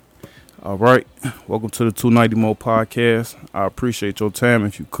All right. Welcome to the 290 Mo podcast. I appreciate your time.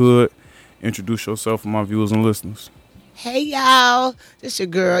 If you could, introduce yourself for my viewers and listeners. Hey y'all, this your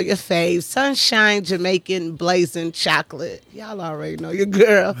girl, your fave, Sunshine Jamaican Blazin Chocolate. Y'all already know your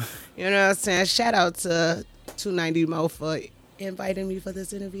girl. You know what I'm saying? Shout out to 290 Mo for inviting me for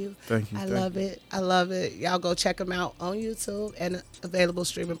this interview. Thank you. I Thank love you. it. I love it. Y'all go check them out on YouTube and available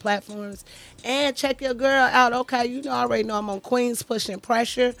streaming platforms. And check your girl out. Okay, you know already know I'm on Queens Pushing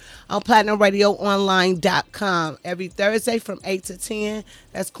Pressure on PlatinumRadioOnline.com every Thursday from 8 to 10.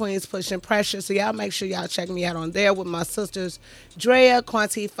 That's Queens Pushing Pressure. So y'all make sure y'all check me out on there with my sisters Drea,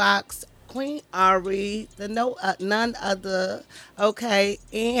 Quanti Fox, Queen Ari, the none other, okay,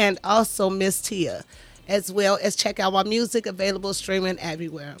 and also Miss Tia, as well as check out my music available streaming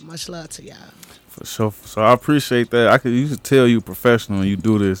everywhere. Much love to y'all. For sure. So I appreciate that. You should tell you professional when you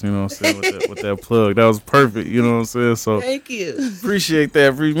do this, you know what I'm saying, with that plug. That was perfect, you know what I'm saying? So Thank you. appreciate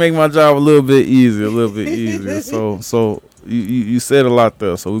that. Make my job a little bit easier, a little bit easier. So you said a lot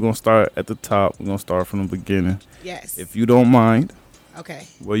there. So we're gonna start at the top. We're gonna start from the beginning. Yes. If you don't mind, Okay.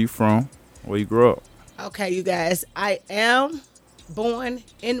 where you from? Where you grew up? Okay, you guys. I am born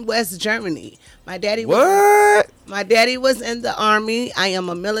in West Germany. What? My daddy was in the army. I am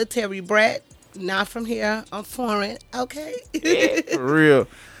a military brat. Not from here. I'm foreign. Okay. For real.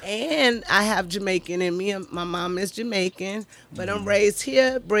 And I have Jamaican in me. My mom is Jamaican, but I'm raised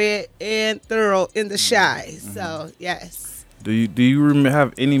here, bred and thorough in the shy. So yes, Do you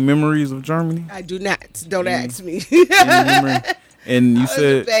have any memories of Germany? I do not. Don't ask me. Any memory? And you I was a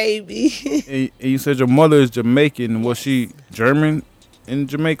said baby. and you said your mother is Jamaican. Was she German in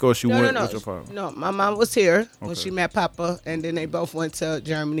Jamaica, or she No, went no, with no. your father? No, my mom was here when Okay. she met Papa, and then they both went to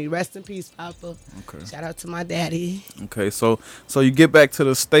Germany. Rest in peace, Papa. Okay. Shout out to my daddy. Okay. So you get back to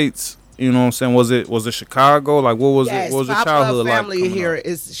the States. You know what I'm saying? Was it Chicago? Like what was Yes, it? What was your Papa childhood like? family coming here up?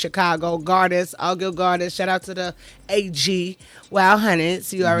 is Chicago Gardens, Allgill Gardens. Shout out to the AG Wild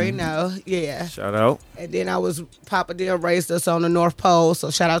Hunteds. You already know, yeah. Shout out. And then Papa did raised us on the North Pole, so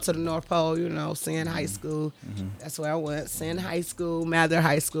shout out to the North Pole. You know, Sin High School. That's where I went. Sin High School, Mather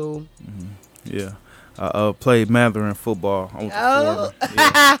High School. Yeah. I played Mather in football. I went to Oh, Florida.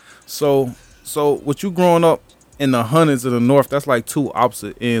 Yeah. So with you growing up in the hundreds of the north, that's like two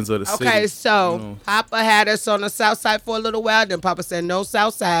opposite ends of the city. okay. So you know. Papa had us on the South Side for a little while. Then Papa said, "No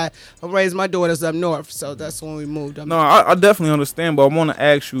South Side. I'll raise my daughters up north." So that's when we moved up. No, I definitely understand, but I want to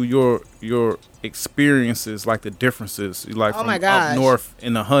ask you your experiences, like the differences, like Oh from my up gosh. north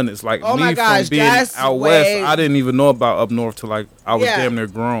in the hundreds. Like Oh me my gosh, from being that's out way- west, I didn't even know about up north till like I was Yeah. damn near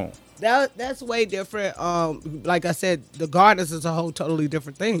grown. That's way different. Like I said, the Gardens is a whole totally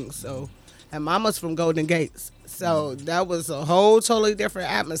different thing. So, and Mama's from Golden Gates, so that was a whole totally different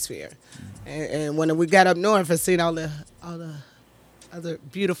atmosphere. And when we got up north and seen all the other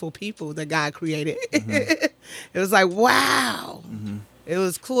beautiful people that God created, it was like wow. It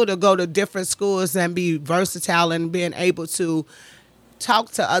was cool to go to different schools and be versatile and being able to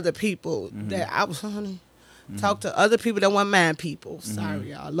talk to other people that I was honey. Talk to other people that weren't mad people.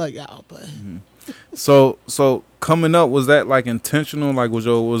 Sorry, y'all. I love y'all, but So coming up, was that like intentional? Like was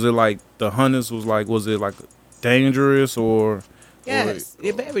it like the hundreds was it like dangerous or yes,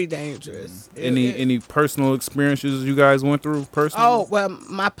 it's very dangerous. any personal experiences you guys went through personally? Oh well,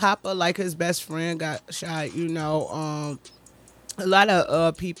 my papa, like his best friend, got shot. You know, a lot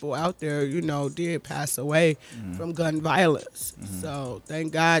of people out there, you know, did pass away from gun violence. So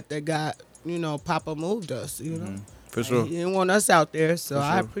thank God that God, you know, Papa moved us. You know, For sure. He didn't want us out there, so For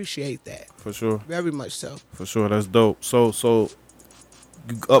I sure. appreciate that For sure. very much. So, For sure. That's dope. So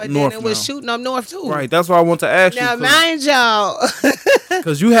you up but north then it was now. shooting up north too. Right, that's why I want to ask Now, you. mind y'all.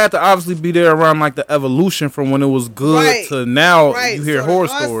 Because you had to obviously be there around like the evolution from when it was good Right, to now. Right. You hear so horror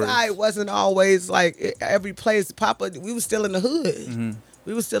the north stories. side wasn't always like every place. Papa, we was still in the hood.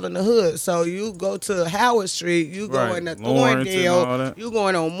 We was still in the hood. So you go to Howard Street, you go Right, into Lawrence and all Thorndale, that. you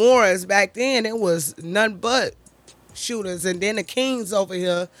going on Morris. Back then, it was none but shooters. And then the Kings over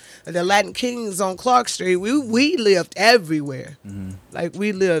here, the Latin Kings on Clark Street, we lived everywhere. Like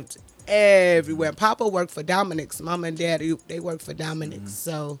we lived everywhere. Papa worked for Dominic's. Mama and Daddy, they worked for Dominic's.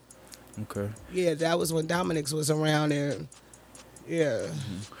 So Okay. yeah, that was when Dominic's was around there. Yeah.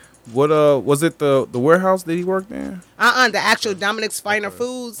 What was it the warehouse that he worked in? The actual Dominic's Finer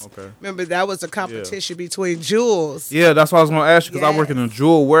Foods. Okay. Remember that was a competition between Jules. Yeah, that's what I was gonna ask you because I work in a Yes.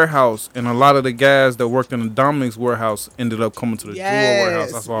 jewel warehouse, and a lot of the guys that worked in the Dominic's warehouse ended up coming to the jewel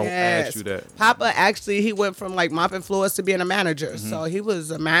warehouse. That's why I asked you that. Papa actually he went from like mopping floors to being a manager. So he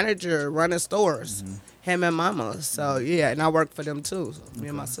was a manager running stores. Him and Mama. So yeah, and I worked for them too. Me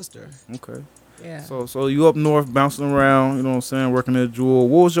and my sister. Okay. Yeah. So you up north bouncing around, you know what I'm saying, working at Jewel.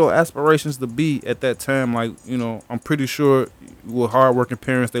 What was your aspirations to be at that time? Like, you know, I'm pretty sure with hardworking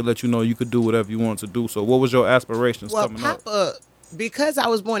parents, they let you know you could do whatever you want to do. So what was your aspirations Well, coming up? Papa, because I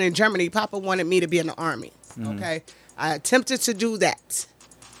was born in Germany, Papa wanted me to be in the army. Mm-hmm. Okay, I attempted to do that.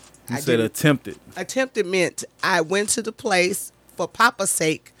 You I said didn't- attempted. Attempted meant I went to the place for Papa's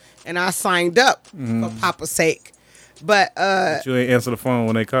sake, and I signed up Mm-hmm. for Papa's sake. But But you ain't answer the phone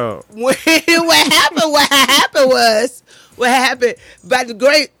when they called. what happened by the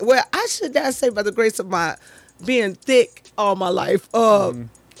grace. Well, I should not say by the grace of my being thick all my life.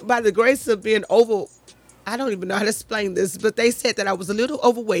 By the grace of being over. I don't even know how to explain this, but they said that I was a little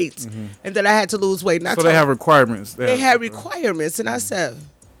overweight and that I had to lose weight. And I So they have requirements. they had requirements, and I said,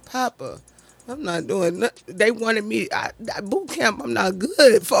 Papa, I'm not doing nothing. They wanted me, boot camp, I'm not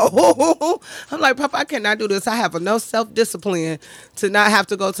good for. I'm like, Papa, I cannot do this. I have enough self-discipline to not have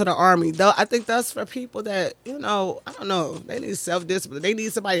to go to the army. Though I think that's for people that, you know, I don't know, they need self-discipline. They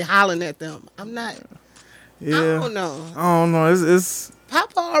need somebody hollering at them. I'm not, Yeah. I don't know. I don't know. It's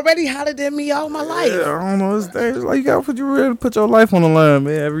Papa already hollered at me all my life. yeah, I don't know. It's like you gotta put your life on the line,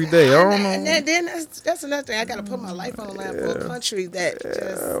 man, every day. I don't know. And then that's another thing. I got to put my life on the line for a country that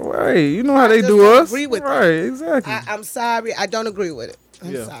just. Right. You know how they just do don't us. agree with right, exactly. I'm sorry. I don't agree with it.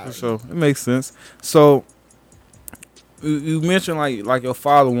 I'm yeah, sorry. for sure. It makes sense. So you mentioned like your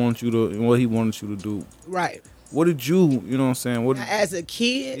father wants you to and what he wanted you to do. Right. What did you know what I'm saying? What As a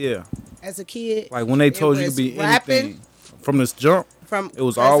kid, yeah. like When they told you to be rapping, anything from this jump, it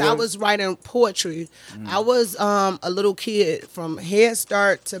was always I was writing poetry. I was a little kid from Head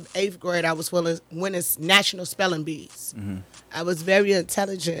Start to 8th grade. I was winning national spelling bees. I was very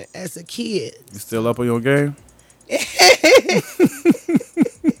intelligent as a kid. You still up on your game?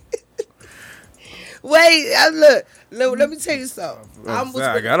 Wait, look, let me tell you something.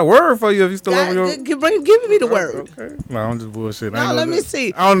 I got a word for you if you still up on your Give me the word. Okay. No, I'm just bullshitting. No, let me see.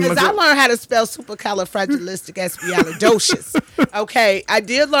 Because I learned how to spell supercalifragilisticexpialidocious. Okay, I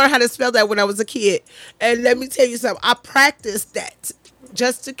did learn how to spell that when I was a kid. And let me tell you something. I practiced that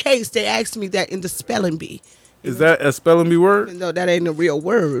just in case they asked me that in the spelling bee. Is that a spelling bee word? Even though that ain't a real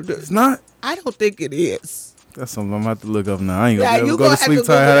word. It's not? I don't think it is. That's something I'm going to have to look up now. I ain't Yeah, going to you go to sleep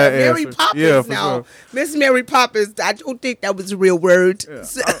till I have that Mary answer. Poppins Yeah, for now. sure. Miss Mary Poppins, I don't think that was a real word. Yeah.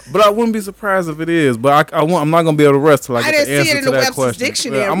 But I wouldn't be surprised if it is. But I'm not going to be able to rest till I get didn't the answer see it in to the that Webster's question.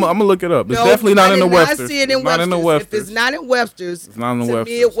 dictionary. Yeah, I'm going to look it up. It's No, definitely not in the I Webster's. did not see it in It's not in the Webster's. If Webster's. it's not in Webster's, It's not in the to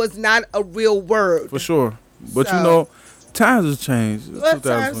Webster's. me it was not a real word. For sure. But So- you know, times have changed. It's Well,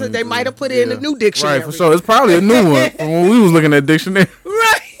 times that they might have put it in the new dictionary. Right, for sure. It's probably a new one from when we was looking at dictionary.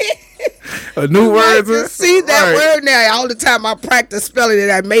 Right. A new I word. just see that Right. word now. All the time I practice spelling it,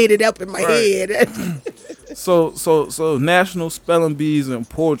 I made it up in my head. So national spelling bees and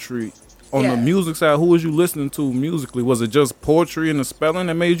poetry. On Yeah. the music side, who was you listening to musically? Was it just poetry and the spelling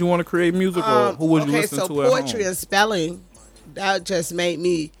that made you want to create music, or who was you listening to at home? Poetry and spelling, that just made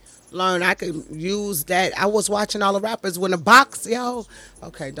me learn I could use that. I was watching all the rappers when the box, yo.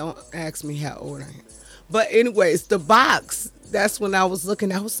 Okay, don't ask me how old I am. But anyways, the box, that's when I was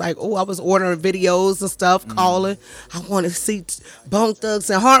looking. I was like, oh, I was ordering videos and stuff, calling. I want to see Bone Thugs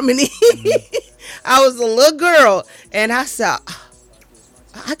and Harmony. I was a little girl, and I said,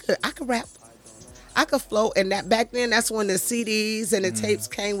 I could rap. I could flow. And that back then, that's when the CDs and the tapes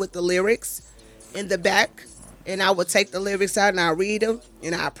came with the lyrics in the back. And I would take the lyrics out and I read them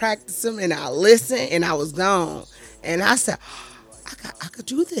and I practice them and I listen and I was gone. And I said, I could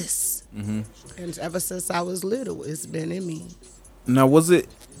do this. And ever since I was little, it's been in me. Now, was it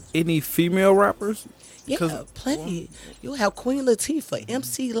any female rappers? Yeah, plenty. You have Queen Latifah,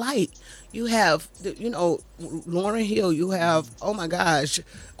 MC Light. You have, Lauryn Hill. You have, oh my gosh,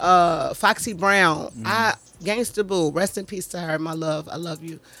 Foxy Brown. Gangsta Boo. Rest in peace to her, my love. I love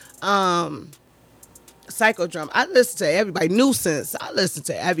you. Psychodrum. I listen to everybody. Nuisance. I listen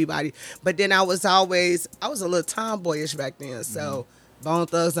to everybody. But then I was a little tomboyish back then. So Bone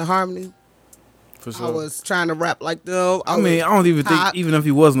Thugs and Harmony. For sure. I was trying to rap like them. I don't even think, even if he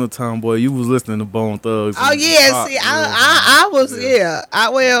wasn't a tomboy, you was listening to Bone Thugs. Oh yeah, pop, see, I was yeah.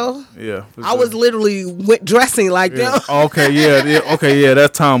 I was literally dressing like them. Okay, yeah,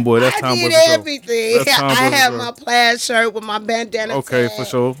 that's tomboy. That's tomboy. I did everything. That's tomboy I for had sure. my plaid shirt with my bandana. Okay, tag. for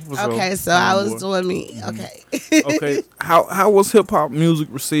sure. Okay, so I was doing me. Okay. Okay, how was hip hop music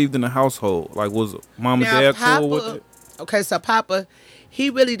received in the household? Like, was mom and dad cool with it? Okay, so Papa,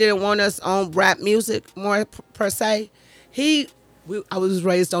 he really didn't want us on rap music more per se. I was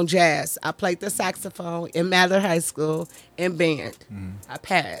raised on jazz. I played the saxophone in Mather High School in band. I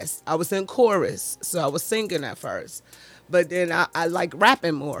passed. I was in chorus, so I was singing at first. But then I like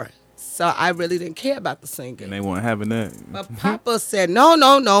rapping more. So I really didn't care about the And singing. they weren't having that. But Papa said, no,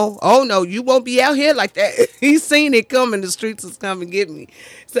 no, no. Oh, no, you won't be out here like that. He seen it coming. The streets was coming to get me.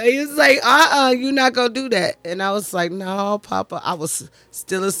 So he was like, you're not going to do that. And I was like, no, Papa. I was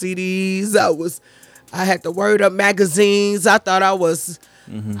stealing CDs. I had the Word Up magazines. I thought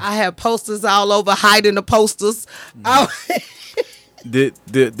I had posters all over, hiding the posters. I, Did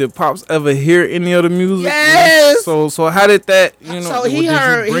Pops ever hear any of the music? Yes. So how did that, so did he you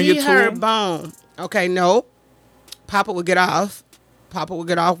heard, bring he it to heard him? Bone. Okay, no. Papa would get off. Papa would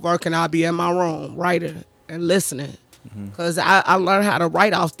get off work and I'll be in my room writing and listening. Because I learned how to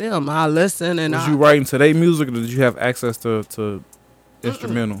write off them. I listen and Was you writing to their music, or did you have access to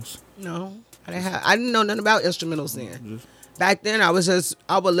instrumentals? No, I didn't know nothing about instrumentals then. Just- Back then, I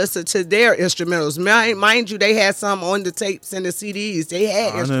would listen to their instrumentals. Mind you, they had some on the tapes and the CDs. They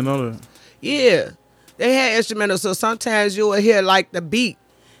had I didn't know that. yeah, they had instrumentals. So sometimes you will hear like the beat,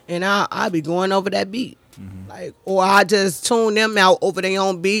 and I'll be going over that beat, like, or I just tune them out over their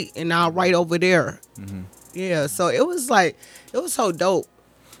own beat, and I'll write over there. Yeah, so it was so dope.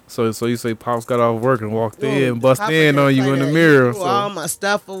 So you say Pops got off work and walked in, Dude, bust Papa in on didn't you play in the that. mirror. He threw all my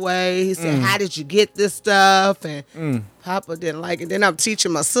stuff away. He said, "How did you get this stuff?" And Papa didn't like it. Then I'm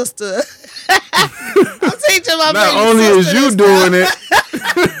teaching my sister. I'm teaching my Not baby only is sister you this doing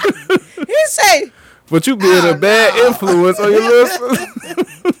stuff. it, He say, but you being a bad no. influence on your little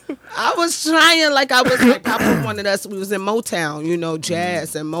sister. I was trying like Papa wanted us. We was in Motown,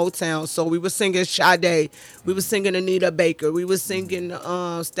 jazz and Motown. So we were singing Sade. We were singing Anita Baker. We were singing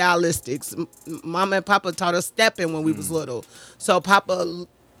Stylistics. Mama and Papa taught us stepping when we was little. So Papa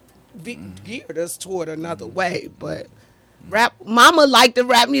geared us toward another way. But rap, Mama liked the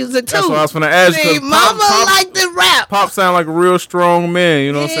rap music too. That's what I was gonna ask you, See, 'cause Mama liked the rap. Pop sound like a real strong man,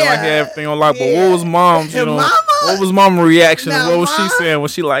 you know what I'm saying? Like he had everything on lock. But what was mom's, Mama- what was mom's reaction? Now, What was she Mom- saying?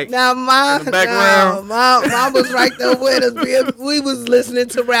 Was she like, Now, Mom, in the background? Mom was right there with us. We was listening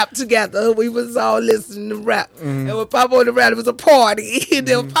to rap together. We was all listening to rap. And when Papa on the rap, it was a party. And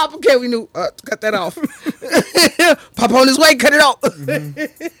then when Papa came, we knew, cut that off. Papa on his way, cut it off.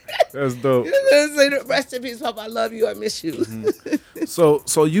 that's dope. Rest in peace, Papa. I love you. I miss you.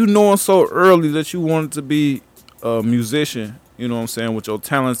 So you knowing so early that you wanted to be a musician, you know what I'm saying, with your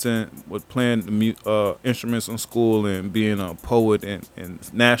talents and with playing the instruments in school and being a poet and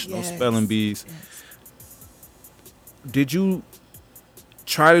national Yes. spelling bees. Did you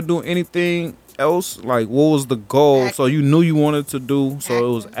try to do anything else? Like, what was the goal? So you knew you wanted to do,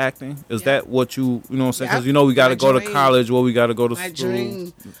 so it was acting. Is that what you know what I'm saying? Because we got to My go to dream. college, we got to go to My school.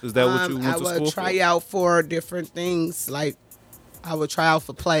 dream. Is that what you went I to would school try for? out for different things. Like I would try out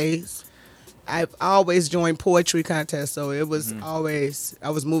for plays. I've always joined poetry contests, so it was always I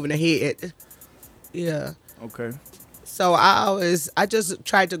was moving ahead. Yeah. Okay. So I just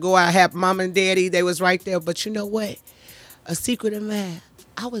tried to go out. I had mom and daddy, they was right there. But you know what? A secret of mine.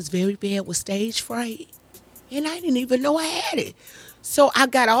 I was very bad with stage fright. And I didn't even know I had it. So I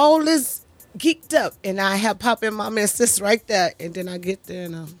got all this geeked up and I have Papa and Mama and sister right there. And then I get there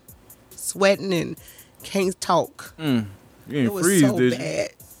and I'm sweating and can't talk. You It ain't was freeze, so did you? bad.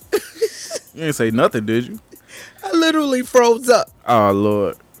 You ain't say nothing, did you? I literally froze up. Oh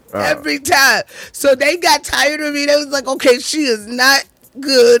Lord. Every time. So they got tired of me. They was like, okay, she is not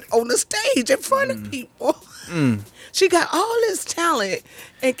good on the stage in front of people. She got all this talent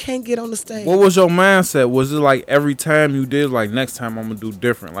and can't get on the stage. What was your mindset? Was it like every time you did, like next time I'm gonna do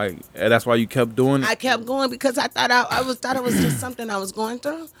different? Like that's why you kept doing it? I kept going because I thought it was just something I was going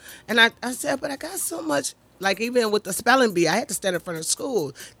through. And I said, but I got so much, like even with the spelling bee, I had to stand in front of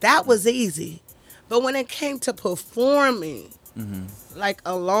school. That was easy. But when it came to performing, like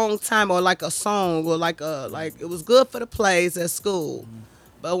a long time or like a song or like it was good for the plays at school.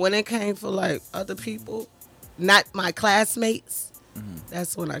 But when it came for like other people, not my classmates,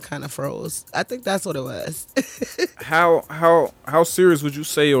 that's when I kind of froze. I think that's what it was. How serious would you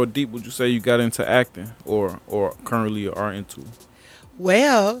say, or deep would you say you got into acting, or currently are into?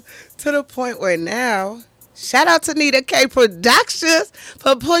 Well, to the point where now, shout out to Nita K Productions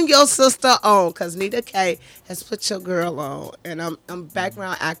for putting your sister on, because Nita K has put your girl on, and I'm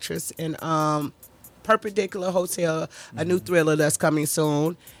background actress in Perpendicular Hotel, a new thriller that's coming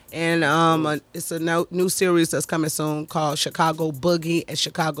soon. And it's a new series that's coming soon called Chicago Boogie and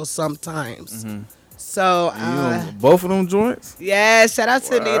Chicago Sometimes. So, Both of them joints? yeah, shout out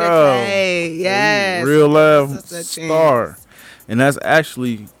to Nita K. Yes. Real live Sister star. And that's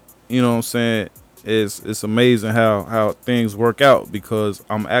actually, you know what I'm saying, it's amazing how things work out, because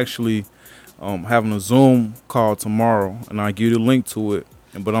I'm actually having a Zoom call tomorrow, and I'll give you the link to it.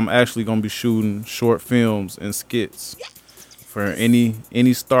 But I'm actually going to be shooting short films and skits For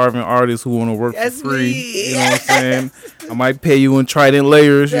any starving artists who want to work That's for free, me. you know what I'm saying? I might pay you in Trident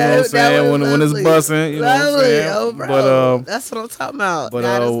layers, you know what I'm saying? When it's busting, you know what I'm Lovely. saying? Oh, bro. That's what I'm talking about. But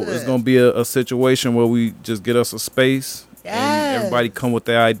God is it's good. gonna be a situation where we just get us a space and everybody Yes. come with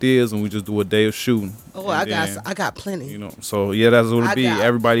their ideas and we just do a day of shooting. Oh, And I got plenty. you know, so yeah, that's what I it be. got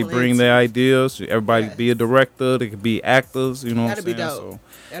Everybody bring their plenty. ideas. Everybody Yes. be a director. They could be actors. You know what That'd I'm be saying? dope. So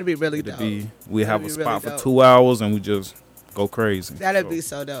That'd be really it'll dope. be we That'd have be a really spot for dope. 2 hours and we just go crazy. That'd so, be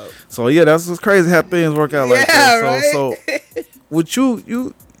so dope. so yeah, that's what's crazy how things work out like Yeah, that. So right? so with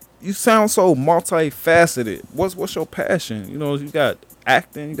you sound so multifaceted. What's your passion? You know, you got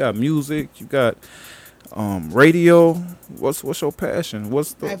acting, you got music, you got radio. What's your passion?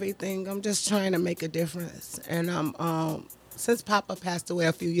 What's the Everything. I'm just trying to make a difference. And I'm since Papa passed away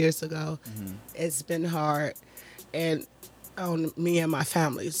a few years ago, it's been hard and on me and my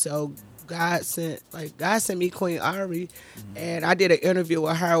family. So God sent me Queen Ari, and I did an interview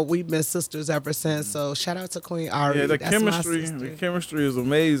with her. We've been sisters ever since. So shout out to Queen Ari. yeah, the That's my chemistry. sister. The chemistry is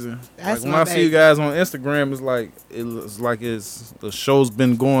amazing. That's like when my I see you baby. guys on Instagram, it's like it's the show's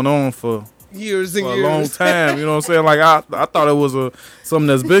been going on for Years and a years. long time. You know what I'm saying? Like I thought it was something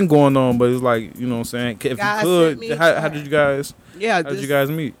that's been going on, but it's like, you know what I'm saying? If God you sent me could, how her. did you guys? Yeah, How did you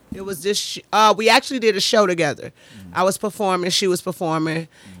guys meet? It was this. We actually did a show together. I was performing, she was performing,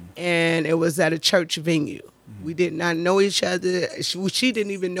 and it was at a church venue. We did not know each other. She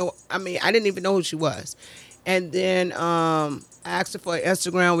didn't even know. I mean, I didn't even know who she was. And then I asked her for an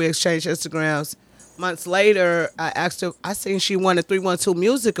Instagram. We exchanged Instagrams. Months later, I asked her. I seen she won the 312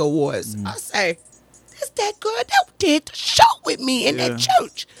 Music Awards. I say, "That's that girl that did the show with me in that Yeah.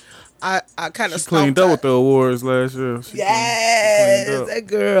 church." I kind of She cleaned up with the awards last year. She Yes, cleaned up. that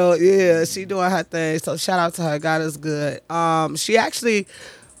girl. Yeah, she doing her thing. So shout out to her. God is good. She actually,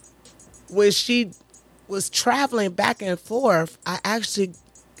 when she was traveling back and forth, I actually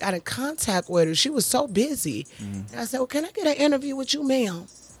got in contact with her. She was so busy. And I said, "Well, can I get an interview with you, ma'am?"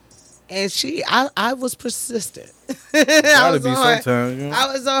 And I was persistent. I Gotta was be on her- sometimes, you know?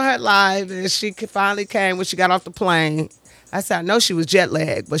 I was on her live, and she finally came when she got off the plane. I said, I know she was jet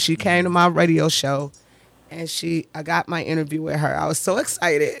lagged, but she came to my radio show, and I got my interview with her. I was so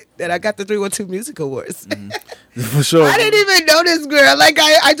excited that I got the 312 Music Awards. For sure. I didn't even know this girl. Like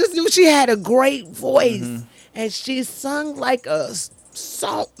I just knew she had a great voice, and she sung like a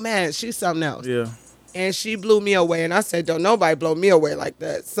song. Man, she's something else. Yeah. And she blew me away, and I said, "Don't nobody blow me away like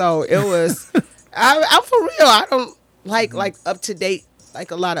that." So it was, I'm for real. I don't like up to date,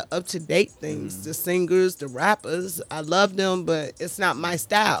 like a lot of up to date things. The singers, the rappers, I love them, but it's not my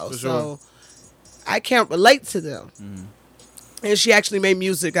style, For so sure. I can't relate to them. And she actually made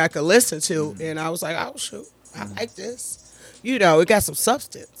music I could listen to, and I was like, "Oh shoot, I like this." You know, it got some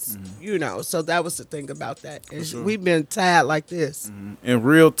substance. You know, so that was the thing about that. And sure. we've been tied like this. And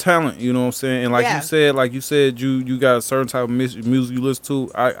real talent, you know what I'm saying? And like Yeah. you said, you got a certain type of music you listen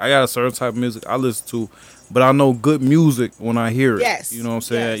to. I got a certain type of music I listen to, but I know good music when I hear it. Yes. You know what I'm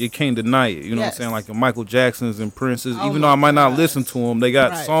saying? Yes. You can't deny it. You know what I'm Yes. saying? Like the Michael Jacksons and Princes, Oh even my though I might not gosh. listen to them, they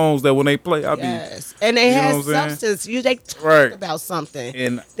got Right. songs that when they play, I Yes, and they you know had what I'm saying? substance. They talked Right. about something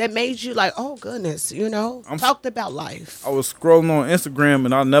And that made you like, oh goodness, talked about life. I was scrolling on Instagram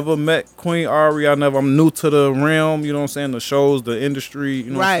and I never met Queen Ari. I'm new to the realm, you know what I'm saying? The shows, the industry,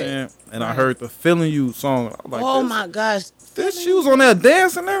 you know Right. what I'm saying? And I Right. heard the Feeling You song. I was like, Oh this- my gosh, She was on there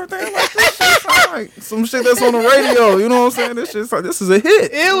dancing and everything. I'm like, this shit sound like some shit that's on the radio. You know what I'm saying? This shit, this is a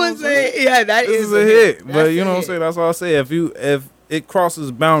hit. it was that This is a hit. But you know what I'm saying? That's all I say. If it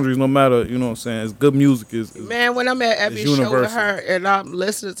crosses boundaries, no matter, you know what I'm saying, it's good music is Man, when I'm at every show with universal. her and I'm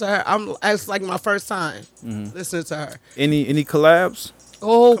listening to her, it's like my first time listening to her. any collabs?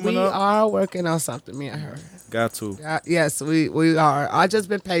 Oh, Coming we up? are working on something, me and her. Got to. Yes, we are. I just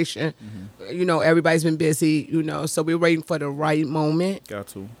been patient. You know, everybody's been busy. You know, so we're waiting for the right moment. Got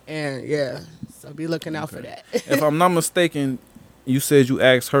to. And yeah, so be looking out for that. If I'm not mistaken, you said you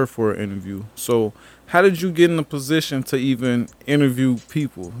asked her for an interview. So how did you get in a position to even interview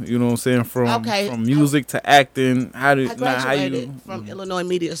people? You know what I'm saying? From music to acting. I graduated from Illinois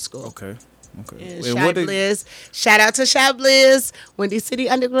Media School. Okay. Okay. And And Shy what did- Blizz. Shout out to Shy Blizz,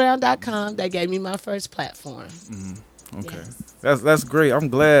 WindyCityUnderground.com. That gave me my first platform. Okay, Yes. that's great. I'm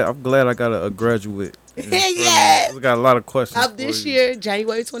glad I got a graduate. Yes. I got a lot of questions. Up this for you. year,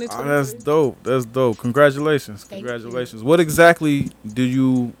 January Oh, 2023. that's dope. That's dope. Congratulations. Thank Congratulations. What exactly do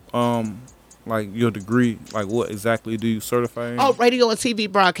you like your degree? Like what exactly do you certify in? Oh, radio and TV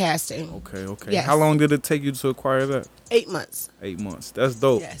broadcasting. Okay. Yes. How long did it take you to acquire that? 8 months. 8 months. That's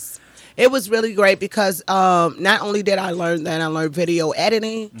dope. Yes. It was really great because not only did I learn that, I learned video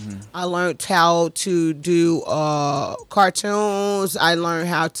editing. I learned how to do cartoons. I learned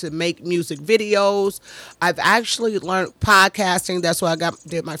how to make music videos. I've actually learned podcasting. That's why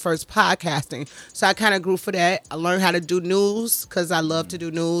did my first podcasting. So I kind of grew for that. I learned how to do news because I love to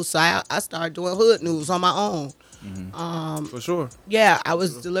do news. So I started doing hood news on my own. For sure. Yeah, I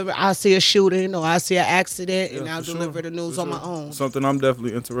was delivering. I see a shooting or I see an accident, and Yeah, I'll for deliver sure. the news For on my sure. own. Something I'm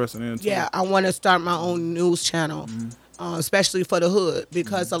definitely interested in too. Yeah, I want to start my own news channel, especially for the hood,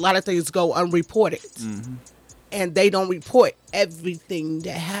 because a lot of things go unreported, and they don't report everything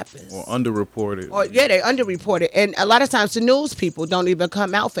that happens. Or underreported. Or yeah, they underreported, and a lot of times the news people don't even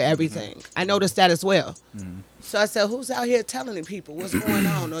come out for everything. I noticed that as well. So I said, who's out here telling the people what's going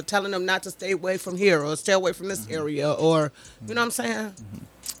on, or telling them not to stay away from here, or stay away from this area, or you know what I'm saying?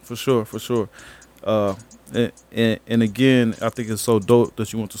 For sure, for sure. And again, I think it's so dope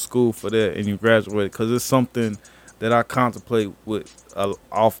that you went to school for that and you graduated, because it's something that I contemplate with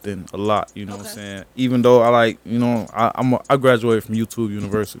often a lot. You know what I'm Okay. saying? Even though I like, you know, I graduated from YouTube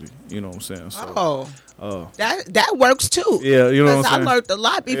University. You know what I'm saying? So, Oh, that works too. yeah, you know what I'm Because I saying? learned a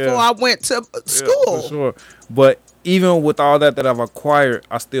lot before Yeah. I went to Yeah, school. for sure. But even with all that I've acquired,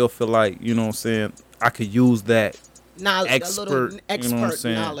 I still feel like, you know what I'm saying, I could use that. Knowledge, a Expert, little you know expert what I'm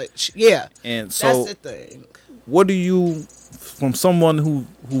saying? knowledge. Yeah, And so that's the thing. what do you, from someone who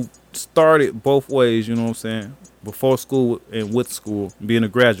started both ways, you know what I'm saying, before school and with school, being a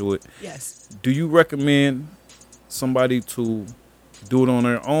graduate, Yes. do you recommend somebody to do it on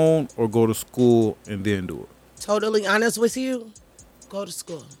their own or go to school and then do it? Totally honest with you, go to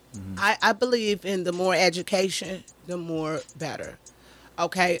school. I believe in the more education, the more better.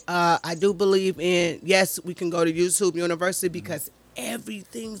 Okay, I do believe in, yes, we can go to YouTube University because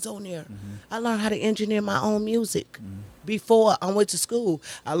everything's on there. I learned how to engineer my own music before I went to school.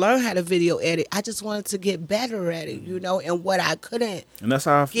 I learned how to video edit. I just wanted to get better at it, you know, and what I couldn't And that's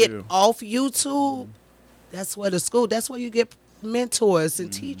how I get feel. off YouTube, that's where the school, that's where you get mentors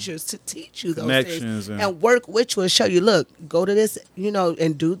and teachers to teach you those Connections things and- and work with you and show you, look, go to this, you know,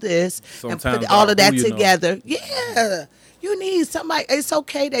 and do this Sometimes and put all of that who you know. together. Yeah. You need somebody. It's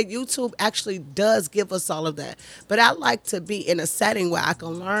okay that YouTube actually does give us all of that. But I like to be in a setting where I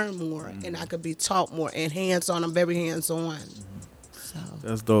can learn more and I can be taught more and hands-on. I'm very hands-on. So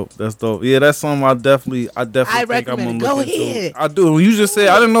That's dope. That's dope. Yeah, that's something I definitely I think I'm recommend gonna it. look Go into. ahead. I do. When you just said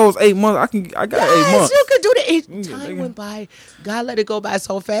I didn't know it was 8 months. I got 8 yes, months. you could do that. Yeah, Time nigga. went by. God let it go by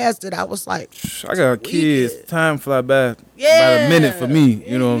so fast that I was like, I got kids. Weird. Time fly by about Yeah. a minute for me.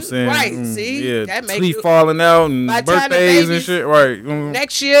 You know what I'm Yeah, saying? right, see? Yeah. That make Teeth you- falling out and By the time the birthdays and babies- shit. Right.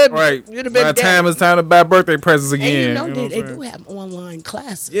 next year, Right. you'd have By been the dead. time it's time to buy birthday presents And again. you know, what they I'm saying? do have online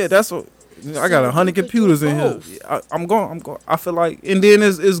classes. Yeah, that's what. I got So 100 you could do computers in here. both. I'm going. I feel like, and then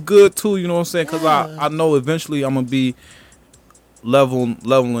it's good too. You know what I'm saying? Because Yeah. I know eventually I'm gonna be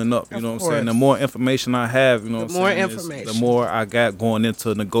leveling up. You Of know what I'm saying? The course. more information I have, you know, The what I'm more saying, information. the more I got going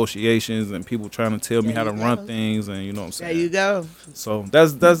into negotiations and people trying to tell me There how to you run go. things, and you know what I'm There saying. you go. So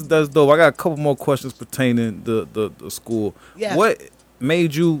that's dope. I got a couple more questions pertaining the school. Yeah. What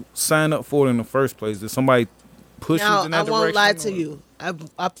made you sign up for it in the first place? Did somebody push you Now, in I that won't lie direction, to or- you.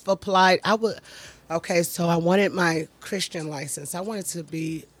 I've applied. Okay, so I wanted my Christian license. I wanted to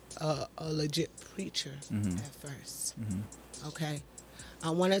be a legit preacher at 1st. Okay. I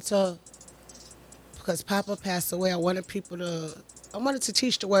wanted to, because Papa passed away, I wanted to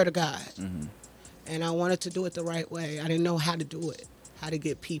teach the word of God. And I wanted to do it the right way. I didn't know how to do it, how to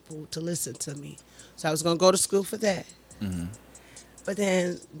get people to listen to me. So I was going to go to school for that. But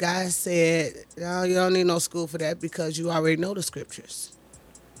then God said, no, you don't need no school for that because you already know the scriptures.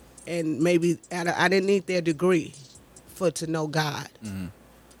 And maybe I didn't need their degree to know God.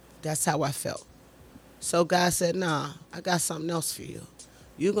 That's how I felt. So God said, nah, I got something else for you.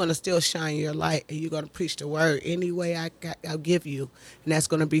 You're going to still shine your light and you're going to preach the word any way I'll give you. And that's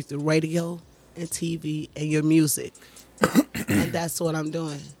going to be through radio and TV and your music. And that's what I'm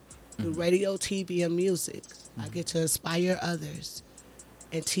doing. Through radio, TV, and music, I get to inspire others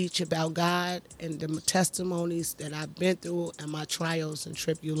and teach about God and the testimonies that I've been through and my trials and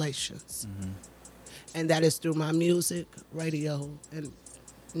tribulations. And that is through my music, radio, and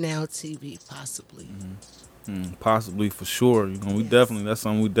now TV, possibly. Possibly, for sure. You know, we Yes. definitely. That's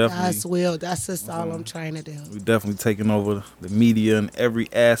something we definitely. God's will. That's just all I'm trying to do. We definitely taking over the media in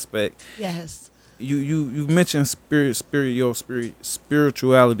every aspect. Yes. You mentioned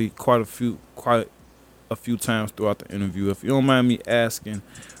spirituality quite a few times throughout the interview. If you don't mind me asking,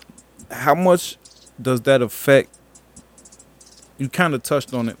 how much does that affect? You kind of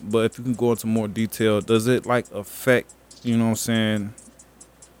touched on it, but if you can go into more detail, does it like affect? You know what I'm saying?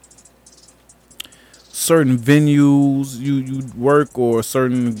 certain venues you work, or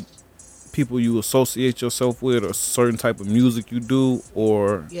certain people you associate yourself with, or certain type of music you do,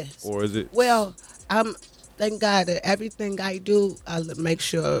 Yes. or is it? Well, I'm thank God that everything I do, make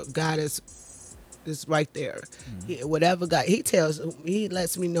sure God is right there. Whatever God He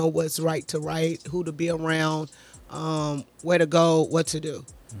lets me know what's right to write, who to be around, where to go, what to do.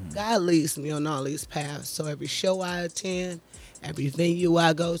 God leads me on all these paths. So every show I attend, every venue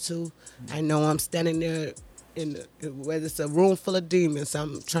I go to, I know I'm standing there whether it's a room full of demons,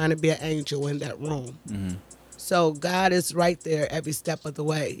 I'm trying to be an angel in that room. So God is right there every step of the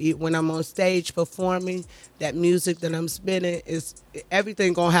way. When I'm on stage performing, that music that I'm spinning is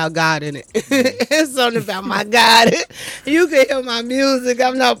everything gonna have God in it. It's something about my God. You can hear my music.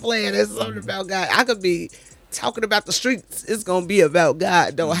 I'm not playing. It's something about God. I could be talking about the streets. It's gonna be about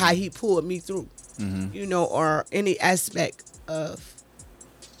God, though, how He pulled me through, or any aspect of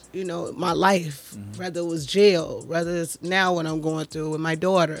my life, whether it was jail, whether it's now what I'm going through with my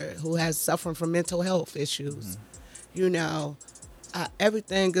daughter who has suffering from mental health issues. You know,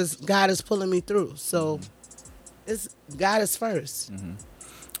 everything is God is pulling me through. So it's God is first.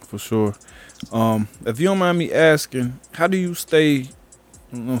 For sure. If you don't mind me asking, how do you stay,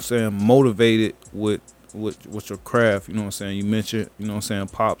 motivated with your craft? You know what I'm saying? You mentioned,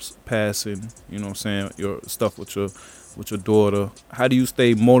 pops passing, your stuff with your daughter. How do you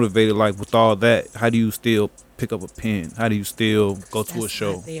stay motivated, like, with all that? How do you still pick up a pen? How do you still go to a That's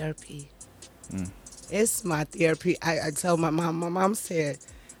show? my therapy. It's my therapy. I tell my mom said,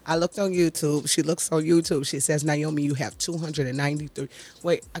 I looked on YouTube. She looks on YouTube. She says, Naomi, you have 293.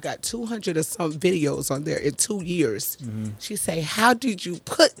 Wait, I got 200 or some videos on there in 2 years. She say, how did you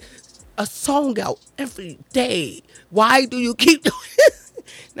put a song out every day? Why do you keep doing it?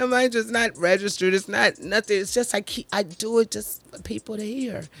 No, mine's just not registered. It's not nothing. It's just I do it just for people to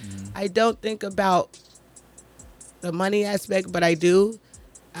hear. I don't think about the money aspect, but I do.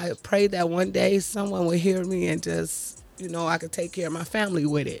 I pray that one day someone will hear me and just, I could take care of my family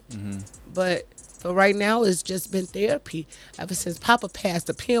with it. But for right now, it's just been therapy. Ever since Papa passed,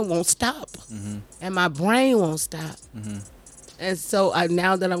 the pen won't stop, and my brain won't stop. And so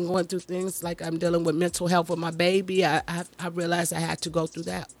now that I'm going through things like I'm dealing with mental health with my baby, I realized I had to go through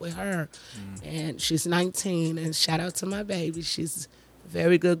that with her. And she's 19, and shout out to my baby. She's a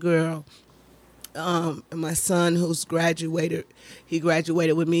very good girl. And my son who's graduated, he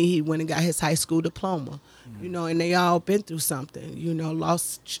graduated with me. He went and got his high school diploma, and they all been through something,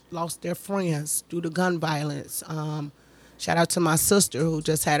 lost their friends due to gun violence. Shout out to my sister who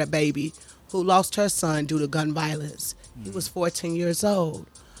just had a baby who lost her son due to gun violence. He was 14 years old.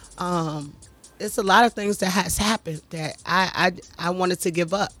 It's a lot of things that has happened that I wanted to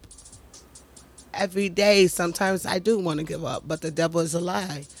give up. Every day, sometimes I do want to give up, but the devil is a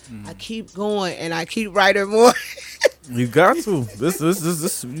lie. I keep going and I keep writing more. You got to.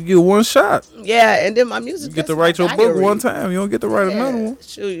 This. You get one shot. Yeah, and then my music. You get to write your book one time. You don't get to write another one.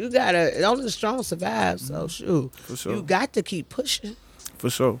 Shoot, you gotta. Only the strong survive. So shoot, for sure. You got to keep pushing. For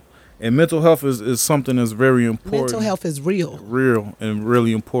sure. And mental health is something that's very important. Mental health is real. Real and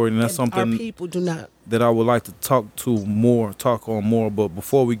really important. And that's something our people do not. That I would like to talk on more. But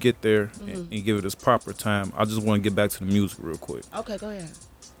before we get there and give it its proper time, I just want to get back to the music real quick. Okay, go ahead.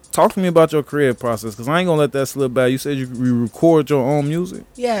 Talk to me about your creative process, because I ain't going to let that slip by. You said you record your own music?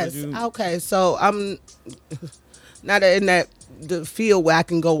 Yes. Okay, so I'm not in the field where I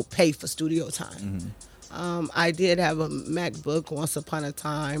can go pay for studio time. I did have a MacBook once upon a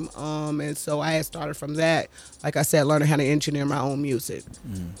time, and so I had started from that. Like I said, learning how to engineer my own music.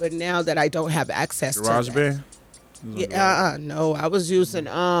 But now that I don't have access to GarageBand? Yeah, no, I was using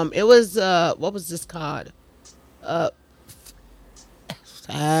it was what was this called? I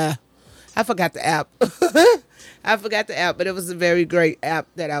forgot the app. I forgot the app, but it was a very great app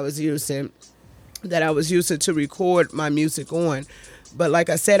that I was using to record my music on. But like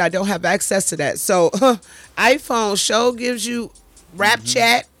I said, I don't have access to that. So iPhone show gives you Rap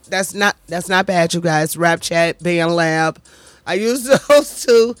Chat. That's not bad, you guys. Rap Chat, BandLab. I use those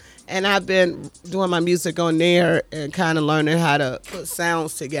two, and I've been doing my music on there and kind of learning how to put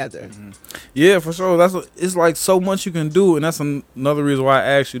sounds together. Yeah, for sure. It's like so much you can do, and that's another reason why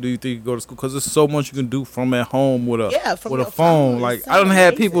I asked you, do you think you go to school? Because there's so much you can do from at home with a phone. Like, I done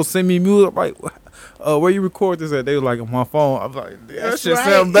had people send me music like, where you record this at? They were like, on my phone. I was like, that shit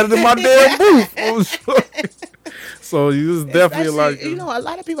sounds better than my damn booth. So you just definitely like, a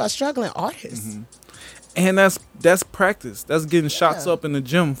lot of people are struggling artists. And that's practice. That's getting shots Yeah. up in the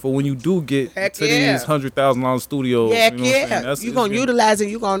gym for when you do get Heck to these yeah. $100,000 studios. Heck You know what I'm saying? yeah. That's You it's gonna getting, utilize it,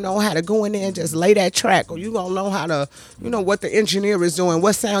 you gonna know how to go in there and just lay that track, or you gonna know how to, what the engineer is doing,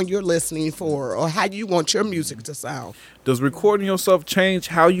 what sound you're listening for, or how you want your music to sound. does recording yourself change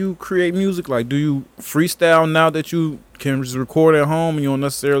how you create music? Like, do you freestyle now that you can just record at home and you don't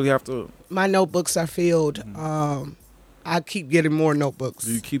necessarily have to? My notebooks are filled. I keep getting more notebooks.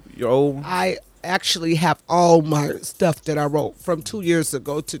 Do you keep your old? I actually have all my stuff that I wrote from 2 years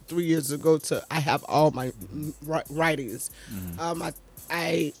ago to 3 years ago to I have all my writings.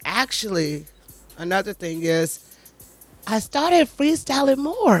 I actually, another thing is, I started freestyling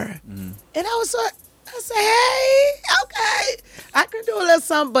more, and I said, hey, okay, I can do a little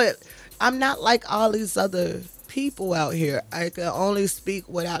something, but I'm not like all these other people out here. I can only speak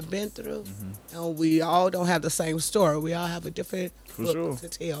what I've been through, and we all don't have the same story. We all have a different For book sure. to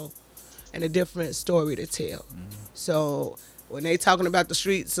tell and a different story to tell. So when they talking about the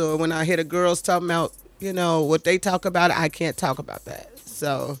streets, or when I hear the girls talking about, what they talk about, I can't talk about that.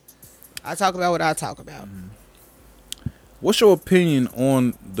 So I talk about what I talk about. What's your opinion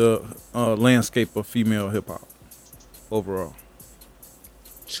on the landscape of female hip hop overall?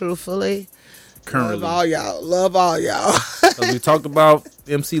 Truthfully, Currently, love all y'all. Love all y'all. 'cause we talked about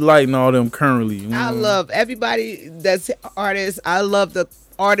MC Light and all them currently. I love everybody that's artists. I love the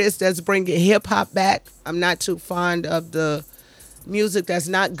artists that's bringing hip hop back. I'm not too fond of the music that's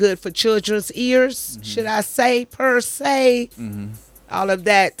not good for children's ears, should I say, per se. All of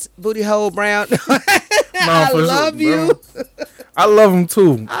that booty hole brown. I for sure, love you. I love them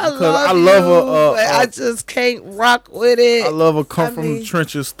too. I because love I you, love but I just can't rock with it. I love a come from the mean,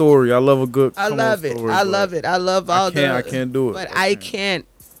 trenches story. I love a good. I come love up it. story, I but love it. I love all I can't do it. But I can't.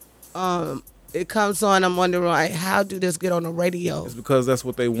 It comes on. I'm wondering, like, how do this get on the radio? It's because that's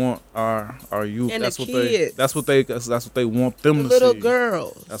what they want. Our youth. And That's the what kids. That's what they want them The to little see.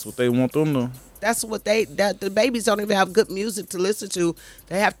 girls. That's what they want them to. That's what the babies don't even have good music to listen to.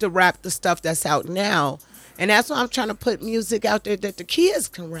 They have to rap the stuff that's out now. And that's why I'm trying to put music out there that the kids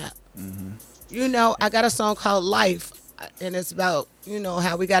can rap. I got a song called Life, and it's about,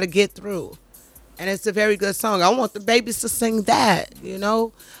 how we got to get through. And it's a very good song. I want the babies to sing that,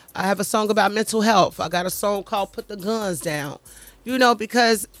 I have a song about mental health. I got a song called Put the Guns Down,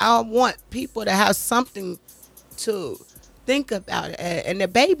 because I want people to have something to think about it. And the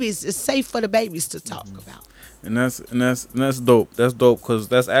babies, it's safe for the babies to talk about. And that's dope. That's dope because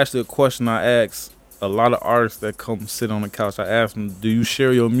that's actually a question I ask a lot of artists that come sit on the couch. I ask them, do you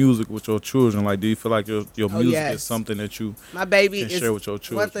share your music with your children? Like, do you feel like your music yes. is something that you My baby can is share with your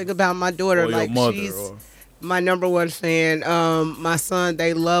children? one thing about my daughter, or your like mother? she's Or, my number one fan. My son,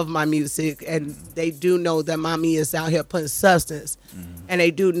 they love my music, and they do know that mommy is out here putting substance, and they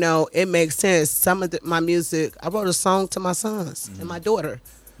do know it makes sense. Some of my music, I wrote a song to my sons and my daughter,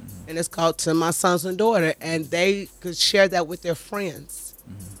 and it's called "To My Sons and Daughter," and they could share that with their friends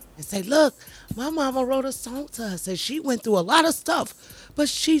and say, "Look, my mama wrote a song to us, and she went through a lot of stuff, but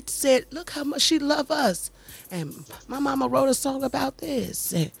she said, look how much she loved us, and my mama wrote a song about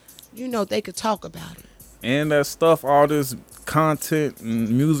this," and they could talk about it. and that stuff, all this content and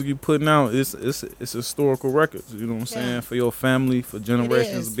music you putting out, it's historical records. You know what I'm saying? Yeah. For your family, for It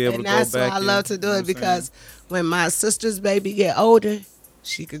generations is. to be able And to go that's back. why I in, love to you do know it, what I'm saying? because when my sister's baby get older,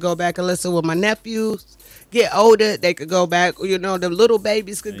 she could go back and listen. With my nephews get older, they could go back. The little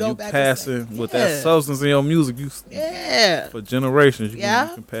babies could And go you back. passing and with Yeah. that substance in your music, Yeah. for generations. You Yeah.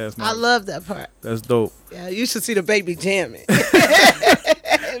 can pass. I knowledge. love that part. That's dope. Yeah, you should see the baby jamming.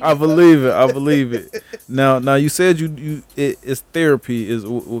 I believe it. I believe it. Now you said it's therapy is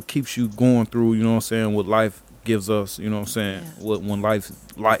what keeps you going through. You know what I'm saying? What life gives us. You know what I'm saying? Yeah. When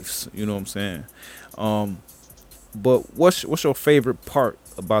life's. You know what I'm saying? But what's your favorite part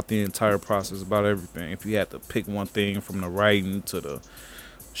about the entire process? About everything? If you had to pick one thing from the writing to the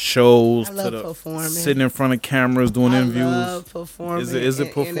shows I to love the performing. sitting in front of cameras doing I interviews. love performing. Is it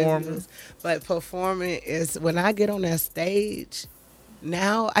and performing? interviews. But performing is when I get on that stage.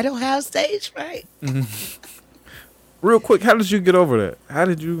 Now I don't have stage fright. Real quick, how did you get over that? How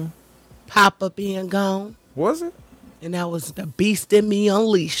did you? Papa being gone, Was it? and that was the beast in me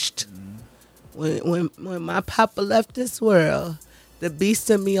unleashed. When my papa left this world, the beast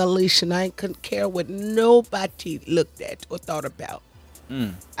in me unleashed, and I couldn't care what nobody looked at or thought about.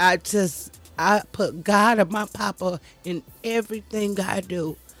 I put God and my papa in everything I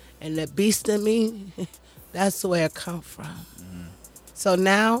do, and the beast in me, that's where it come from. So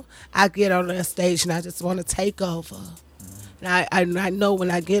now I get on that stage and I just want to take over. And I know when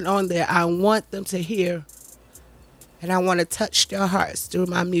I get on there, I want them to hear, and I want to touch their hearts through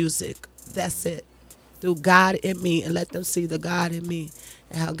my music. That's it. through God in me and let them see the God in me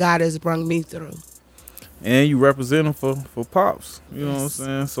and how God has brought me through. And you representing for pops. You know what I'm Yes.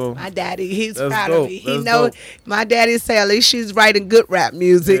 saying? So My daddy, he's that's proud of dope. me. He That's know dope. my daddy say at least she's writing good rap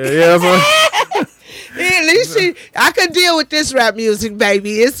music. Yeah, yeah. At least I could deal with this rap music,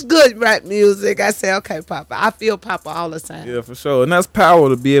 baby. It's good rap music. I say, okay, Papa. I feel Papa all the time. Yeah, for sure. And that's power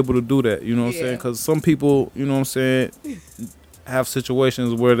to be able to do that. You know what I'm saying? Yeah. Because some people, you know what I'm saying, have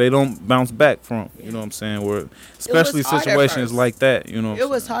situations where they don't bounce back from. You know what I'm saying? Where, especially hard at situations first. like that. You know. What It I'm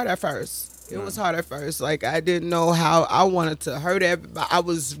was saying? hard at first. It was hard at first. Like I didn't know how I wanted to hurt everybody. I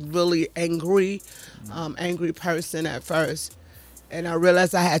was really angry, angry person at first, and I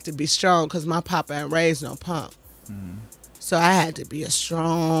realized I had to be strong because my papa ain't raised no punk. So I had to be a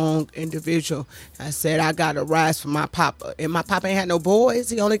strong individual. I said I gotta rise for my papa, and my papa ain't had no boys.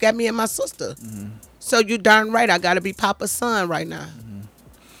 He only got me and my sister. So you darn right, I gotta be Papa's son right now.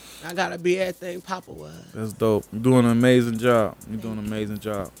 I gotta be everything Papa was. That's dope. You're doing an amazing job. You're doing an amazing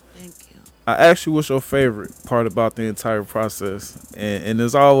job. Thank you. I asked you what's your favorite part about the entire process, and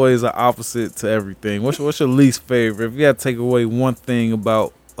there's always an opposite to everything. What's your least favorite? If you had to take away one thing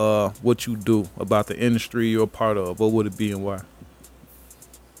about what you do, about the industry you're a part of, what would it be and why?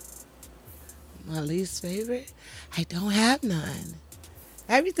 My least favorite? I don't have none.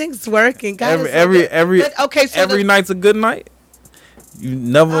 Everything's working. God Every is so every good. every But, okay, so every night's a good night. You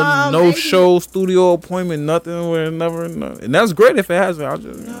never no maybe- show, studio appointment, nothing. Where never, and that's great if it hasn't.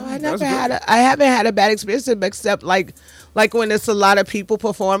 I haven't had a bad experience except like when it's a lot of people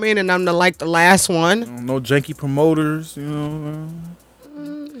performing and I'm the last one. No janky promoters. You know,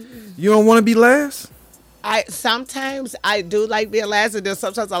 you don't want to be last. I sometimes I do like being last, and then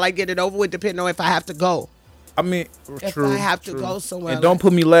sometimes I like get it over with, depending on if I have to go. I mean, If true, I have to true. go somewhere, And don't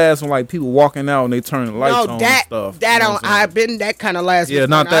put me last when like people walking out and they turn the lights on and stuff. That You know don't. what I'm saying? I've been that kind of last. Yeah, before,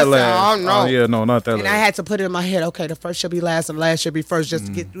 not and I that said, last. Oh no. Yeah, no, not that And last. I had to put it in my head. Okay, the first should be last, and the last should be first, just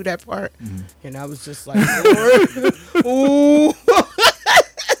to get through that part. And I was just like, ooh.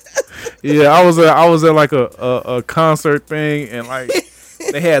 Yeah, I was at like a concert thing, and like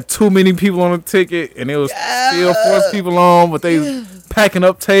they had too many people on the ticket, and it was still forcing people on, but they packing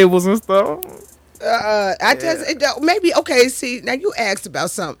up tables and stuff. Maybe okay. See, now you asked about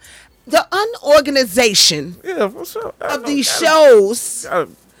something. The unorganization Yeah, for sure. of these shows. Gotta-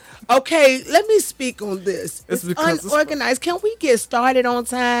 Okay, let me speak on this. It's It's because it's- unorganized. Can we get started on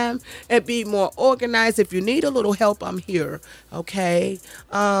time and be more organized? If you need a little help, I'm here. Okay.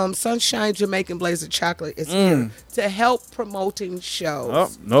 Sunshine Jamaican Blazin Chocolate is here to help promoting shows.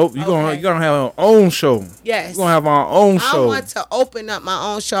 Oh, nope. You Okay. gonna have our own show. Yes. We're gonna have our own I show. want to open up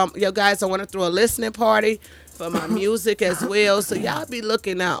my own show. Yo, guys, I want to throw a listening party for my music as well. So y'all be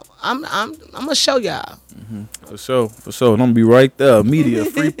looking out. I'm gonna show y'all. For sure. I'm gonna be right there. Media,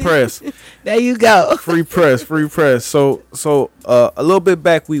 free press. There you go. Free press. So a little bit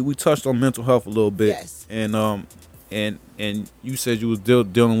back we touched on mental health a little bit. Yes. And you said you was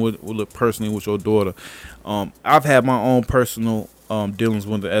dealing with it personally with your daughter. I've had my own personal dealings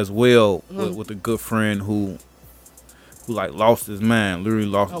with it as well with a good friend who like lost his mind, literally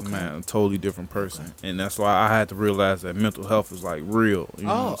lost his mind, a totally different person. And that's why I had to realize that mental health is like real. You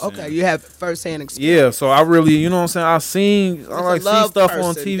know what I'm Okay. saying? You have firsthand experience. Yeah, so I really, you know what I'm saying? I like see love stuff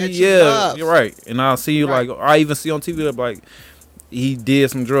on person TV. that you Yeah, love. you're right. And I see Right. like I even see on TV like he did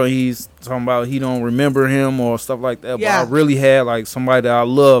some drug. He's talking about he don't remember him or stuff like that. Yeah. But I really had like somebody that I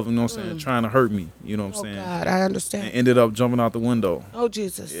love, you know what I'm saying, trying to hurt me. You know what I'm Oh saying? God, I understand. And ended up jumping out the window. Oh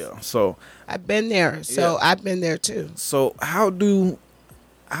Jesus. Yeah. So I've been there. So Yeah. I've been there too. so how do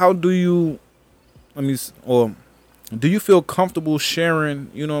you or do you feel comfortable sharing?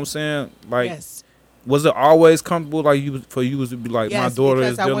 You know what I'm saying? Like. Yes. Was it always comfortable like you for you to be like Yes, my daughter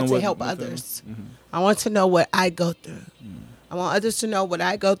because is I dealing want to with help you feel me? others. I want to know what I go through. I want others to know what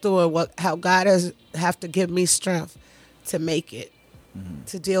I go through and how God has have to give me strength to make it,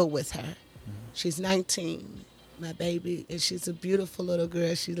 to deal with her. She's 19, my baby, and she's a beautiful little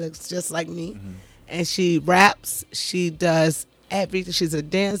girl. She looks just like me, and she raps. She does everything. She's a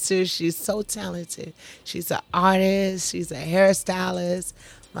dancer. She's so talented. She's an artist. She's a hairstylist.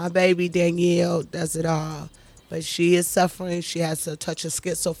 My baby Danielle does it all, but she is suffering. She has a touch of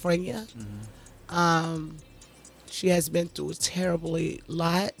schizophrenia. She has been through a terribly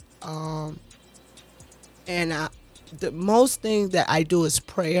lot. The most thing that I do is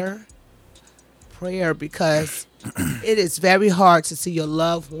prayer. Prayer, because it is very hard to see your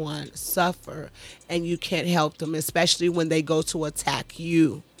loved one suffer and you can't help them, especially when they go to attack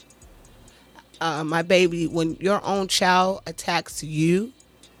you. My baby, when your own child attacks you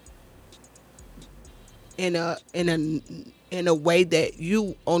in a in a way that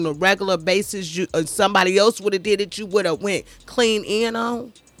you on a regular basis, you somebody else would have did it, you would have went clean in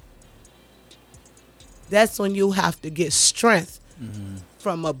on. That's when you have to get strength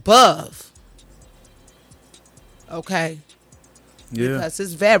from above. Okay, Yeah, because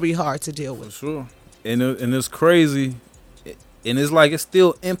it's very hard to deal for with. sure. And it's crazy. And it's like it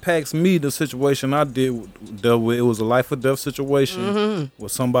still impacts me. The situation I dealt with, it was a life or death situation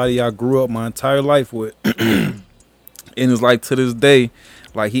with somebody I grew up my entire life with, and it's like to this day,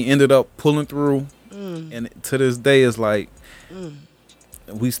 like he ended up pulling through, and to this day, it's like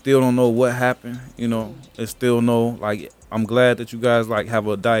we still don't know what happened. You know, it's still no like. I'm glad that you guys like have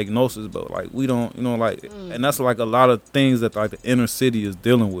a diagnosis, but like we don't, you know, like, and that's like a lot of things that like the inner city is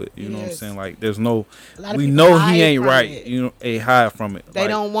dealing with. You know what I'm Yes. saying? Like, there's no, A lot of we people know hide he ain't from right. it. You know, a hide from it. They Like,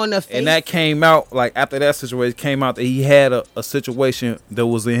 don't want to face and that came out like after that situation came out that he had a situation that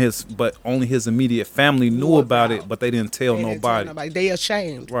was in his, but only his immediate family knew about it, but they didn't tell They didn't tell nobody. nobody. They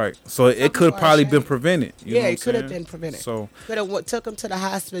ashamed. Right. So it could people have are probably been ashamed. prevented. You know Yeah, what it could have I'm saying? been prevented. So Could have took him to the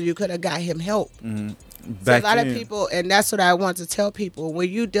hospital. You could have got him help. So back a lot then, of people, and that's what I want to tell people, when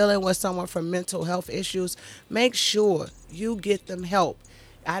you're dealing with someone from mental health issues, make sure you get them help.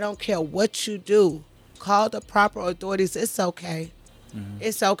 I don't care what you do. Call the proper authorities. It's okay.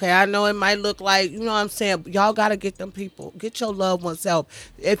 It's okay. I know it might look like, you know what I'm saying, but y'all got to get them people, get your loved ones help.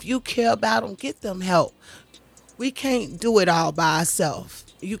 If you care about them, get them help. We can't do it all by ourselves.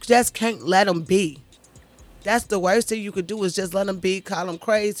 You just can't let them be. That's the worst thing you could do is just let them be, call them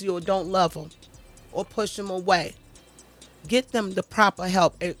crazy, or don't love them, or push them away. Get them the proper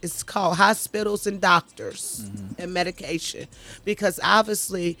help. It's called hospitals and doctors and medication, because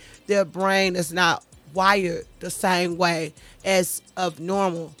obviously their brain is not wired the same way as of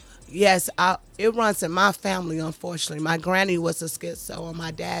normal. Yes, it runs in my family, unfortunately. My granny was a schizo on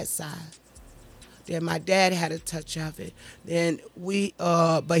my dad's side. Then my dad had a touch of it. Then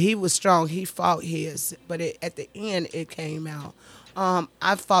but he was strong. He fought his, but at the end it came out.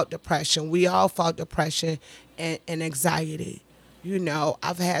 I fought depression. We all fought depression and anxiety. You know,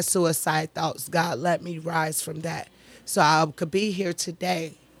 I've had suicide thoughts. God let me rise from that, so I could be here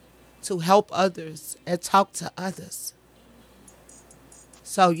today to help others and talk to others.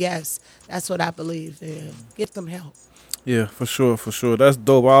 So yes, that's what I believe in. Get them help. yeah, for sure, for sure. That's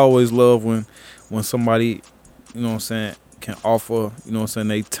dope. I always love when somebody, you know what I'm saying, can offer, you know what I'm saying,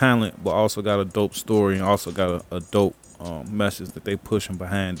 they talent, but also got a dope story and also got a dope message that they pushing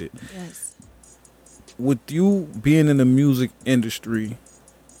behind it. Yes. With you being in the music industry,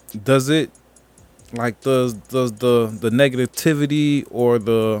 does it like does the negativity or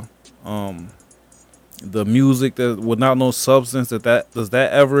the music that without no substance that does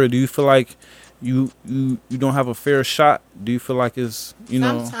that ever, do you feel like you don't have a fair shot? Do you feel like it's, you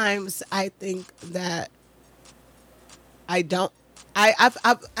know? Sometimes I think that I don't. I've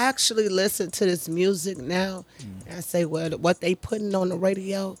actually listened to this music now, and I say, well, what they putting on the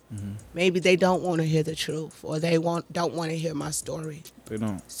radio, maybe they don't want to hear the truth, or they don't want to hear my story. They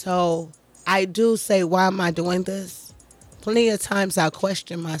don't. So I do say, why am I doing this? Plenty of times I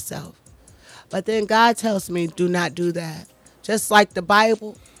question myself, but then God tells me, do not do that. Just like the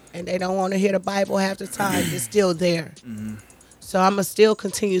Bible, and they don't want to hear the Bible half the time. It's still there. So I'm going to still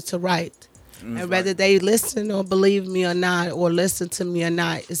continue to write. And whether they listen or believe me or not, or listen to me or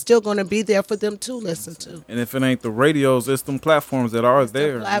not, it's still going to be there for them to listen to. And if it ain't the radios, it's them platforms that are It's them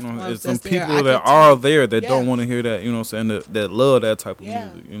there. You know, platforms it's them that's there. people I that can are tell. there that Yeah. don't want to hear that. You know what I'm saying? That love that type of Yeah.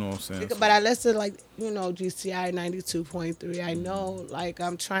 music. You know what I'm saying? But I listen, like, you know, GCI 92.3. I know, like,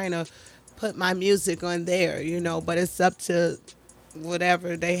 I'm trying to put my music on there, you know, but it's up to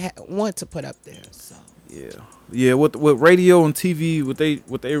whatever they want to put up there. So Yeah. With radio and TV, what they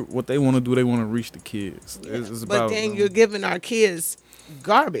want to do, they want to reach the kids. It's but about, then you're giving our kids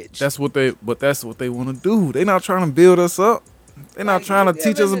garbage. that's what they want to do. They not trying to build us up. They're not Like, trying you to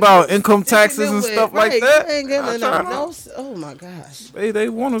teach us giving about them- income sticking taxes them and with- stuff right, like that. You ain't They're giving not them trying no. Oh my gosh. They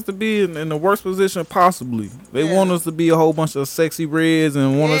want us to be in the worst position possibly. They Yeah. want us to be a whole bunch of sexy reds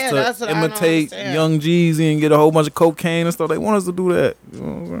and want Yeah, that's us to what I don't imitate understand. Young Jeezy and get a whole bunch of cocaine and stuff. They want us to do that. You know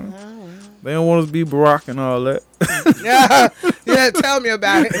what I'm saying? They don't want us to be Barack and all that. Yeah, tell me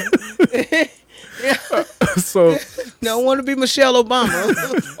about it. So Don't want to be Michelle Obama,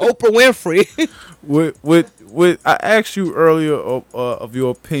 Oprah Winfrey. with I asked you earlier of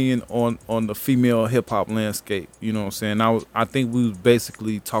your opinion on the female hip hop landscape. You know what I'm saying? I think we was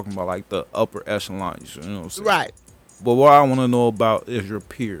basically talking about like the upper echelons. You know what I'm saying? Right. But what I want to know about is your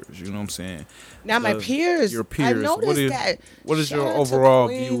peers. You know what I'm saying? Now my peers, Your peers. I noticed that. What is your Shout out to overall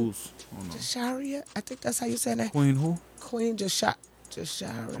Queen views on them? Jasharia, I think that's how you say that. Queen who? Queen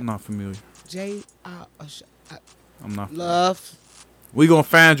Jasharia. I'm not familiar. J. I'm not. Love. We gonna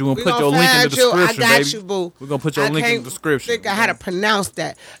find you and We put gonna your link in the find you. I description, got baby. you, boo. We gonna put your I link in the can't description. think of how to pronounce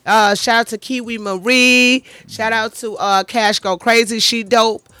that. Shout out to Kiwi Marie. Shout out to Cash Go Crazy. She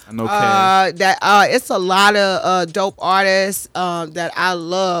dope. I know Cash. It's a lot of dope artists that I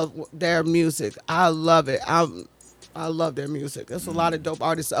love their music. I love it. I love their music. There's a lot of dope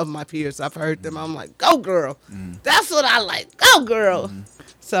artists of my peers. I've heard them. I'm like, go girl. That's what I like. Go girl.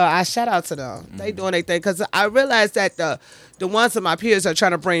 So I shout out to them. They doing their thing because I realize that the ones of my peers are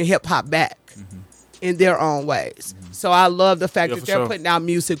trying to bring hip hop back in their own ways. So I love the fact that they're sure. putting out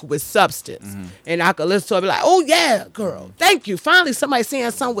music with substance, and I could listen to it and be like, oh yeah, girl, thank you. Finally, somebody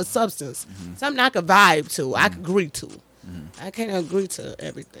saying something with substance, something I could vibe to, I could agree to. I can't agree to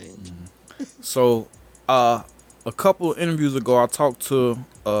everything. So, a couple of interviews ago, I talked to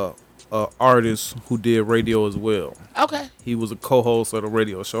a artist who did radio as well. Okay. He was a co-host of the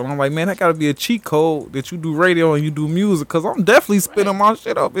radio show, and I'm like, man, that gotta be a cheat code that you do radio and you do music, cause I'm definitely spinning my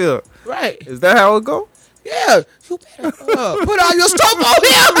shit up here. Right. Is that how it go? Yeah. You better put all your stuff on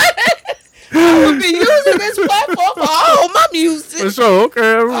here. I would be using this platform for all my music. For sure.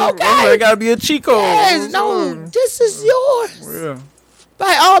 Okay. Okay. It gotta be a cheat code. Yes, no, this is yours. Yeah.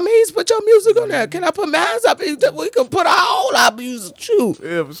 By all means, put your music on there. Can I put mine up? We can put all our music too.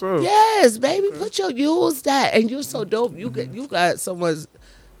 Yeah, for sure. Yes, baby. Use that. And you're so dope. You got someone's,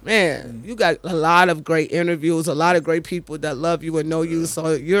 man, you got a lot of great interviews, a lot of great people that love you and know you.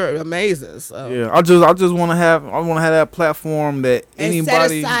 So you're amazing. So Yeah, I just want to have that platform that and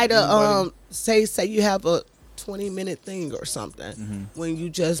anybody. set aside say you have a 20-minute thing or something when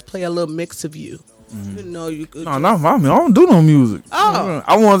you just play a little mix of you. You know, you could. No, not I don't do no music. Oh.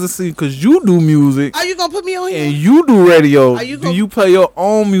 I wanted to see because you do music. Are you gonna put me on here? And you do radio. Are you Do you play your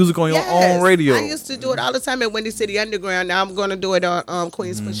own music on your own radio? I used to do it all the time at Windy City Underground. Now I'm gonna do it on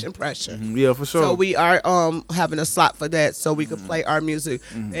Queens Pushing Pressure. Yeah, for sure. So we are having a slot for that, so we can play our music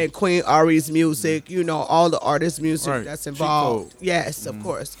and Queen Ari's music. You know, all the artists' music Right. that's Cheat involved. code. Yes, of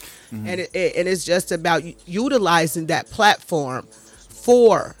course. And it's just about utilizing that platform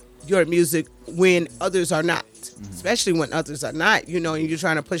for your music when others are not, especially when others are not. You know, and you're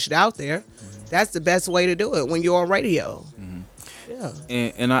trying to push it out there. That's the best way to do it when you're on radio. Yeah.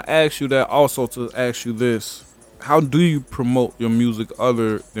 And I asked you that also to ask you this. How do you promote your music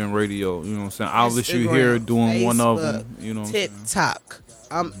other than radio? You know what I'm saying? Obviously you're here doing one of Facebook, them. You know what TikTok.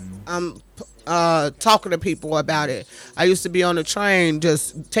 I'm talking to people about it. I used to be on the train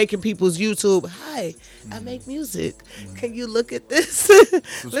just taking people's YouTube. Hi, I make music. Can you look at this?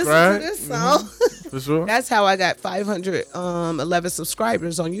 Listen to this song. For sure. That's how I got 511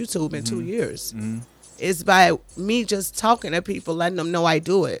 subscribers on YouTube in 2 years. It's by me just talking to people, letting them know I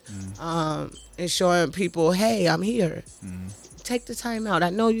do it, and showing people, hey, I'm here. Take the time out. I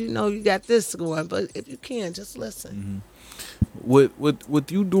know you got this going, but if you can, just listen.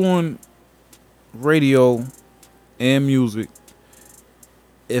 With you doing radio and music,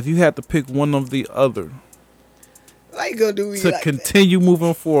 if you had to pick one of the other Why you gonna do me to like continue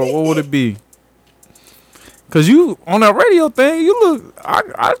moving forward, what would it be? Cause you on that radio thing, you look.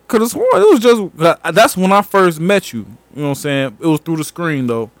 I could have sworn it was just. That's when I first met you. You know what I'm saying? It was through the screen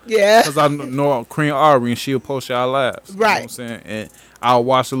though. Yeah. Cause I know Queen Ari and she'll post y'all lives. You know what I'm saying? And I'll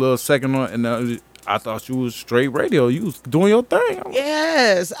watch a little second on, and I thought you was straight radio. You was doing your thing.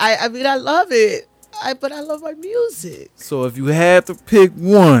 Yes, I mean I love it. But I love my music. So if you had to pick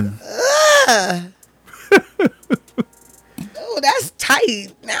one, Oh, that's tight.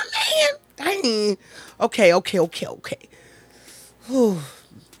 Now, man, dang. Okay. Whew.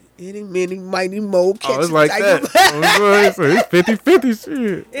 Any, many, mighty, mo. it's like that. It's 50-50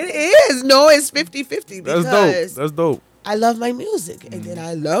 shit. It is. No, it's 50-50 That's because dope. That's dope. I love my music, and then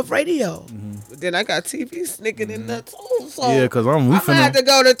I love radio. But then I got TV sneaking in there too. So Yeah, cause we I'm gonna finna have to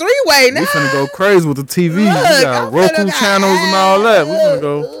go to three-way now. we finna go crazy with the TV. We Look, got I'm Roku finna- channels and all that.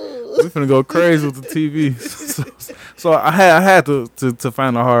 We finna go crazy with the TV. so I had to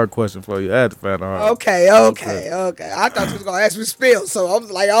find a hard question for you. I had to find a hard. Okay. I thought you was gonna ask me spell, so I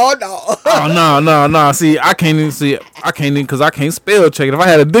was like, oh no. Oh no. See, I can't even because I can't spell check it. If I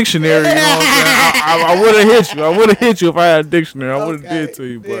had a dictionary, you know what I'm saying, I would have hit you. I would have hit you if I had a dictionary. I would have did it to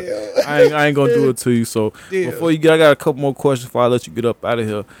you, but I ain't gonna do it to you. So before you get, I got a couple more questions before I let you get up out of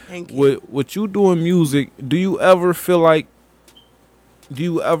here. Thank you. With you doing music, do you ever feel like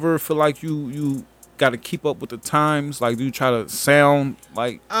you got to keep up with the times? Like, do you try to sound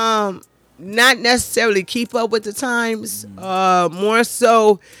like? Not necessarily keep up with the times. More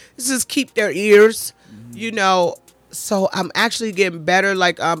so, just keep their ears. You know. So I'm actually getting better.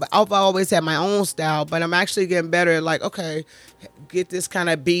 Like I've always had my own style, but I'm actually getting better. Like, okay, get this kind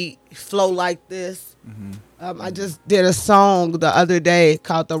of beat, flow like this. I just did a song the other day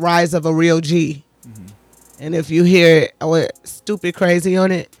called "The Rise of a Real G," and if you hear it, I went stupid crazy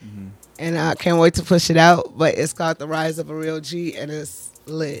on it, and I can't wait to push it out. But it's called "The Rise of a Real G," and it's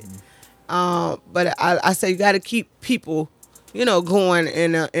lit. But I say you got to keep people, going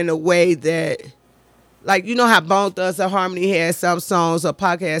in a way that, like, you know how Bone Thugs and Harmony had some songs, or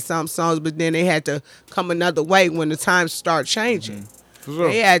Pac had some songs, but then they had to come another way when the times start changing. For sure.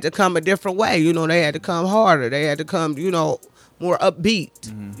 They had to come a different way. They had to come harder. They had to come, more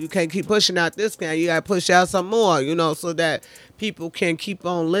upbeat. You can't keep pushing out this kind. You got to push out some more, so that people can keep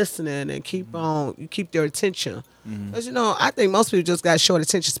on listening and keep their attention. Because, I think most people just got short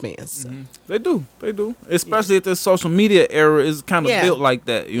attention spans. So. They do. Especially if the social media era is kind of built like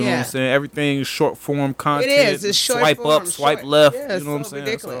that. You know what I'm Yeah. saying? Everything is short form content. It is. It's short Swipe form, up, swipe short. left. Yeah, you know what I'm so saying?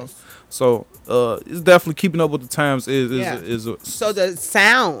 ridiculous. So it's definitely keeping up with the times is So the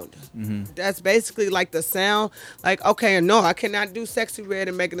sound, that's basically like the sound. Like, okay, no, I cannot do Sexy Red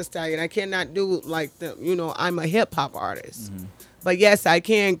and Megan Thee Stallion. I cannot do like I'm a hip hop artist. But yes, I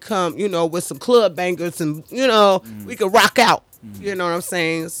can come, with some club bangers and, we could rock out. You know what I'm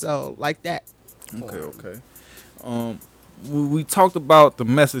saying? So like that. Okay. We talked about the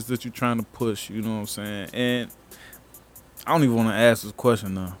message that you're trying to push, you know what I'm saying? And I don't even want to ask this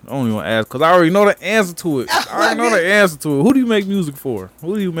question now. I don't even want to ask because I already know the answer to it. I already know the answer to it. Who do you make music for?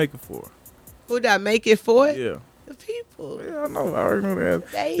 Who do you make it for? Who did I make it for? Yeah. The people. Yeah, I know. I already know the answer.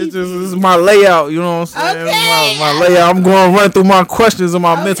 Baby. This is my layout, you know what I'm saying? Okay. My layout. I'm going to run through my questions and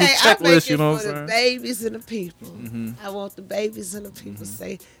my mental I checklist, make you it know for what the I'm saying? babies and the people. I want the babies and the people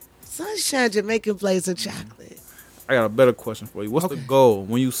say, Sunshine Jamaican Blazin chocolate. I got a better question for you. What's the goal?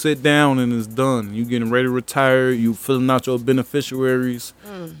 When you sit down and it's done, you getting ready to retire, you filling out your beneficiaries,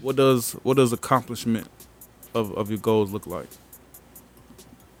 what does accomplishment of your goals look like?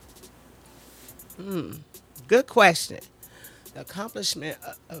 Good question. The accomplishment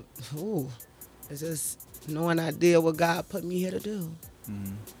is just knowing I did what God put me here to do.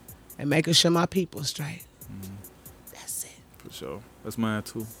 And making sure my people straight. That's it. For sure. That's mine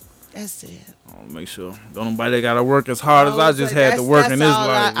too. That's it. I want to make sure don't nobody got to work as hard as I just had to work in this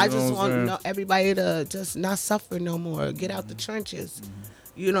life. I just want everybody to just not suffer no more. Get out the trenches.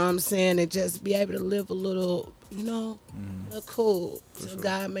 You know what I'm saying? And just be able to live a little, look cool. So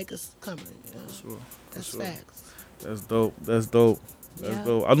God make us coming. Sure. That's facts. That's dope. That's dope.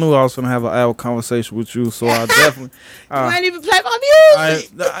 Yeah. I knew I was gonna have an hour conversation with you, so I definitely. You ain't even play my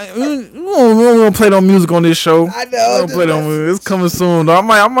music. We don't gonna play no music on this show. I know. Play no music. It's coming soon. Though.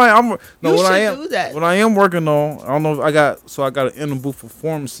 No, You what I should am. do that. What I am working on. I don't know. If I got an in the booth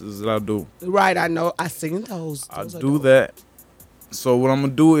performances that I do. Right, I know. I sing those. I Those are do dope. that. So what I'm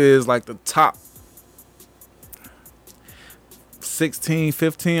gonna do is like the top 16,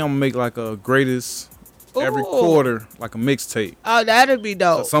 15. I'm gonna make like a greatest every Ooh. quarter, like a mixtape. Oh, that'd be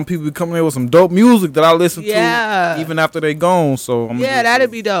dope. Some people be coming in with some dope music that I listen Yeah. to even after they gone. So I'm Yeah,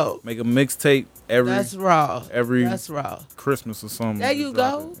 that'd be dope. make a mixtape every That's raw. every That's raw. Christmas or something. There you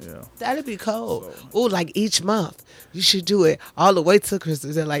Drop go. it. Yeah. That'd be cool. Ooh, like each month. You should do it all the way to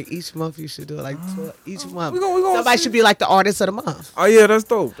Christmas. And like each month you should do it like each month. we gonna Somebody see. should be like the artist of the month. Oh yeah, that's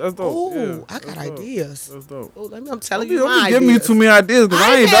dope. That's dope. Ooh, Yeah, I that's got dope. ideas. That's dope. Ooh, I'm telling You you my give me ideas. too many ideas because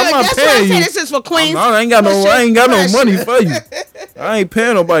I'm not that's why I paying say you. this is for Queens. I ain't got no money for you. I ain't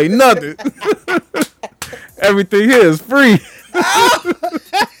paying nobody nothing. Everything here is free.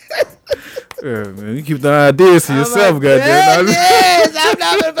 Yeah, man, you keep the ideas to yourself, goddamn. Yes, I'm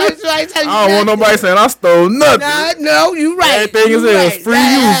not gonna tell you. I don't want nobody saying I stole nothing. No, you right. Everything is You here. right. It's free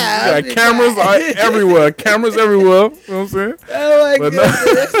use. You got cameras everywhere. Cameras everywhere. You know what I'm saying? Oh my But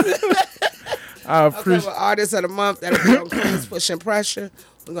goodness. I Okay, appreciate. well, artist of the month that'll be on Queens Pushing Pressure.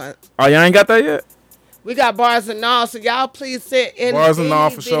 Oh, y'all ain't got that yet? We got bars and all, so y'all please send in Bars and all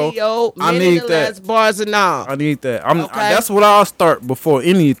any for sure. video. I minute need or that. less bars and all. I need that. Okay. That's what I'll start before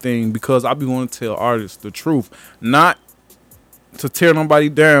anything because I be wanting to tell artists the truth, not to tear nobody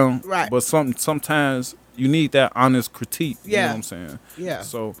down. Right. But sometimes you need that honest critique. You know Yeah. what I'm saying? Yeah.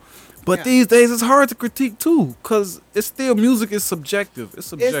 So, but Yeah. these days it's hard to critique too, cause it's still music is subjective. It's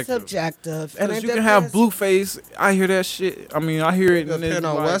subjective. It's subjective. And Cause it you can have depends- Blueface. I hear that shit. I mean, I hear it. And Depending it's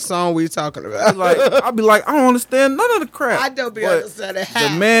on like, what song we talking about. I'll be like, I don't understand none of the crap. I don't be But understanding the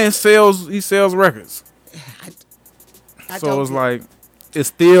half. man sells records. I So don't it's be- it's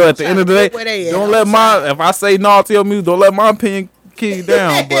still at the trying end of to the put where they day. at. Don't I'm let if I say no, tell me, don't let my opinion keep you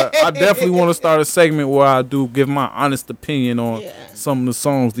down, but I definitely want to start a segment where I do give my honest opinion on some of the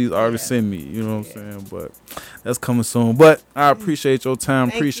songs these artists send me. You know what I'm saying? But that's coming soon. But I appreciate your time.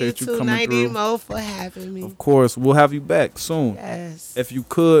 Appreciate you coming through. Mo for having me. Of course, we'll have you back soon. Yes. If you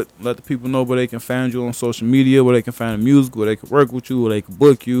could, let the people know where they can find you on social media, where they can find the music, where they could work with you, where they could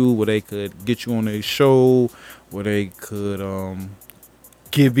book you, where they could get you on a show, where they could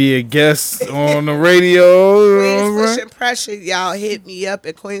be a guest on the radio. Queens Pushing Pressure, y'all hit me up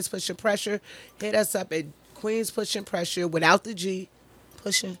at Queens Pushing Pressure. Hit us up at Queens Pushing Pressure without the G,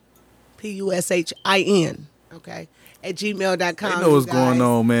 pushing, PUSHIN, okay, at gmail.com. They know what's going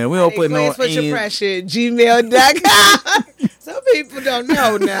on, man. We don't put no Queens Pushing Pressure at gmail.com. Some people don't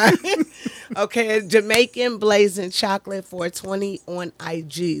know now. Okay, Jamaican Blazin Chocolate 420 on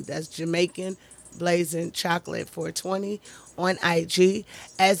IG. That's Jamaican Blazin Chocolate 420 on IG,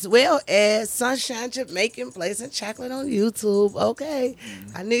 as well as Sunshine Jamaican Blazin Chocolate on YouTube. Okay,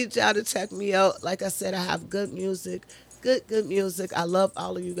 I need y'all to check me out. Like I said, I have good music. Good music. I love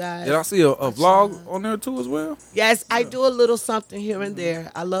all of you guys. Did I see a vlog on there too as well? Yes, I do a little something here and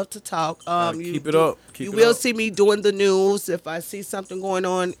there. I love to talk. Keep it up. You will see me doing the news. If I see something going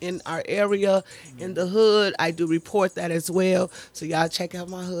on in our area, in the hood, I do report that as well. So y'all check out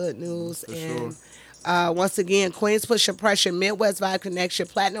my hood news. Once again, Queens Pushing Pressure, Midwest Vibe Connection,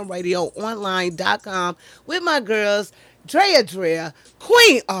 Platinum Radio Online.com with my girls, Drea,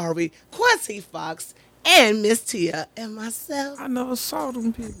 Queen Ari, Quincy Fox, and Miss Tia, and myself. I never saw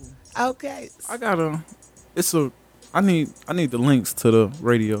them people. Okay. I need the links to the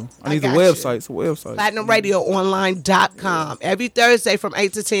radio. I need the website. It's a website. PlatinumRadioOnline.com. Every Thursday from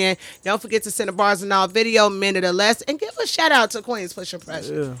 8 to 10. Don't forget to send a bars and all video, minute or less. And give a shout out to Queens Pushing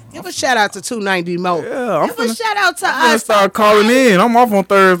Pressure. Yeah. Give a shout out to 290 Mo. Yeah, give a shout out to us. I'm going to start calling in. I'm off on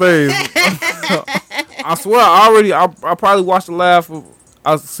Thursdays. I swear, I probably watched the live.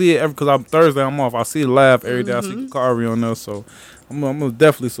 I see it because I'm Thursday. I'm off. I see the live every day. I see Kari on there, so I'm gonna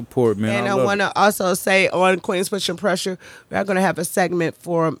definitely support, man. And I want to also say on Queens Pushing Pressure, we're gonna have a segment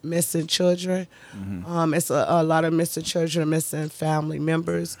for missing children. It's a lot of missing children, missing family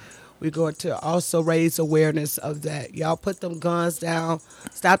members. We're going to also raise awareness of that. Y'all put them guns down.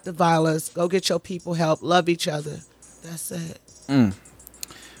 Stop the violence. Go get your people help. Love each other. That's it.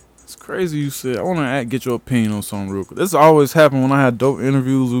 It's crazy you said. I want to get your opinion on something real quick. This always happen when I had dope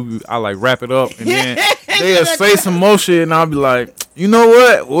interviews. I like wrap it up and then they'll say some more shit and I'll be like, you know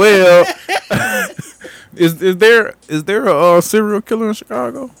what? Well, is there a serial killer in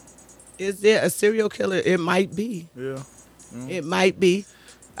Chicago? Is there a serial killer? It might be. Yeah. It might be.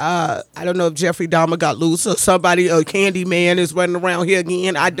 I don't know if Jeffrey Dahmer got loose or somebody, a candy man is running around here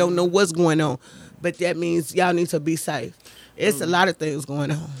again. I don't know what's going on, but that means y'all need to be safe. It's a lot of things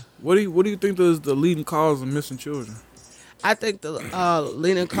going on. What do you think is the leading cause of missing children? I think the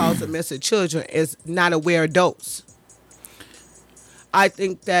leading cause of missing children is not aware adults. I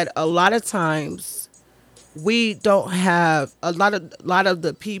think that a lot of times we don't have a lot of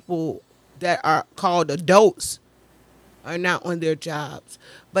the people that are called adults are not on their jobs.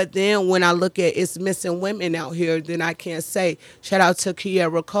 But then when I look at it's missing women out here, then I can't say, shout out to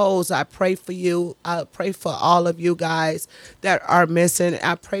Kiera Coles. I pray for you. I pray for all of you guys that are missing.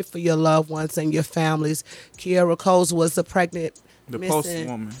 I pray for your loved ones and your families. Kiera Coles was the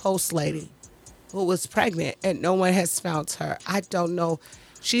missing post lady who was pregnant and no one has found her. I don't know.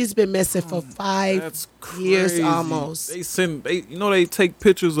 She's been missing for 5 years almost. They take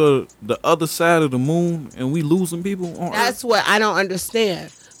pictures of the other side of the moon and we losing people on That's Earth. What I don't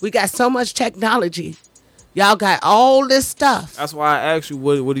understand. We got so much technology. Y'all got all this stuff. That's why I asked you,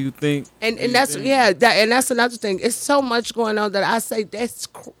 what do you think? And that's another thing. It's so much going on that I say it's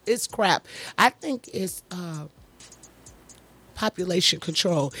crap. I think it's population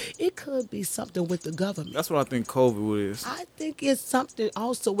control. It could be something with the government. That's what I think COVID is. I think it's something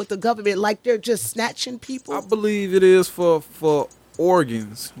also with the government, like they're just snatching people. I believe it is for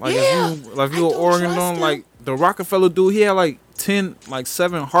organs. Like if you an organ donor, like the Rockefeller dude, he had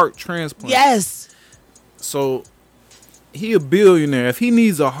 7 heart transplants. Yes. So he a billionaire. If he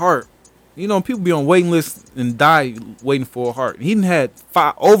needs a heart, people be on waiting lists and die waiting for a heart. He had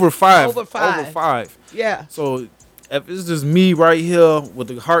over five. Yeah. So if it's just me right here with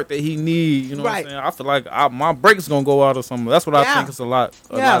the heart that he need, what I'm saying? I feel like my brakes gonna go out or something. That's what I think. It's a lot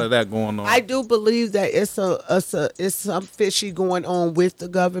of that going on. I do believe that it's some fishy going on with the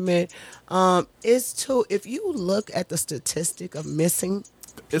government. If you look at the statistic of missing people,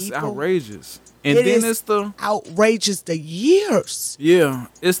 it's outrageous. And then it's the outrageous the years. Yeah,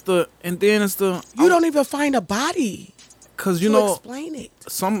 you don't even find a body. Cause explain it.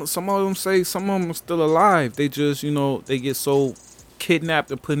 Some of them say some of them are still alive. They just they get so kidnapped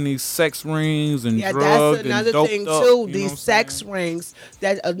and put in these sex rings and Yeah, drugged that's another and doped thing up, too. you know what These I'm sex saying? rings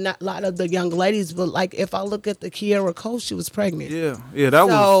that a lot of the young ladies, but like if I look at the Kiara Cole, she was pregnant. Yeah, that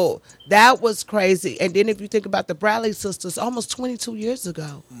was. So that was crazy. And then if you think about the Bradley sisters, almost 22 years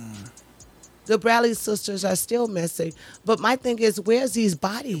ago, the Bradley sisters are still missing. But my thing is, where's these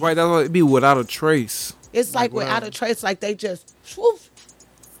bodies? Right, that's why it be without a trace. It's like without without a trace, like they just, whoop.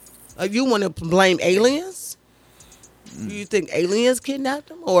 You want to blame aliens? Do you think aliens kidnapped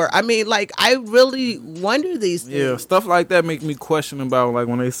them? Or, I mean, like, I really wonder these things. Yeah, stuff like that make me question about, like,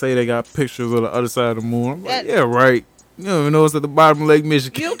 when they say they got pictures of the other side of the moon. I'm like, That- yeah, right. You don't even know it's at the bottom of Lake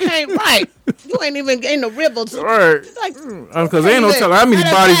Michigan. You can't, right. You ain't even in the river. Right. Like, Because they ain't no telling how many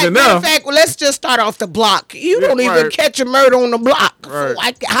bodies in matter there. of fact, well, let's just start off the block. You Yeah, don't even right. catch a murder on the block. Right. So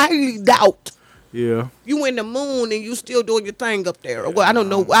I highly doubt Yeah. you in the moon and you still doing your thing up there. Well, I don't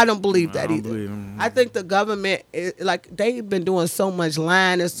know. I don't believe that don't either. believe 'em. I think the government, like, they've been doing so much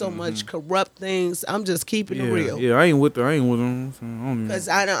lying and so much corrupt things. I'm just keeping Mm-hmm. Yeah, it real. yeah, I ain't with them. So I don't even- Because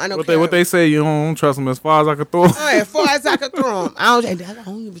I don't what care. they say, you don't trust them as far as I can throw 'em. All right, as far as I can throw them, I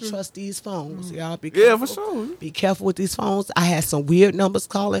don't even trust these phones. Y'all be Yeah, careful. for sure. Be careful with these phones. I had some weird numbers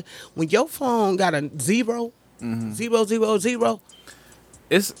calling. When your phone got a 0, Mm-hmm. 000,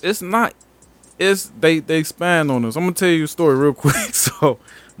 It's not. It's they expand on this. I'm gonna tell you a story real quick. So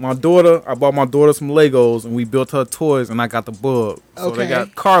I bought my daughter some Legos and we built her toys and I got the bug. So Okay. they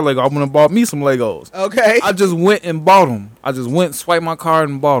got car Lego. I went and bought me some Legos. okay. I just went and bought them. I just went, swiped my card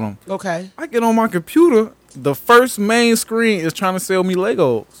and bought them. Okay. I get on my computer. The first main screen is trying to sell me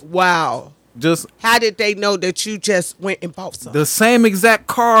Legos. Wow. Just How did they know that you just went and bought some? the same exact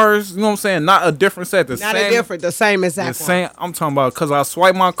cars. You know what I'm saying? Not a different set. The Not same, a different, the same The exact one. same. I'm talking about because I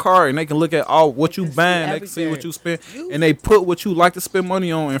swipe my card and they can look at all what you can see buying. They can see what everything. you spend, You- and they put what you like to spend money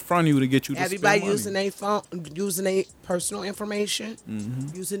on in front of you to get you to Everybody spend money. using their phone, using their personal information,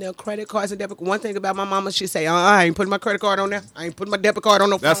 Mm-hmm. using their credit cards and debit. One thing about my mama, she say, I ain't putting my credit card on there. I ain't putting my debit card on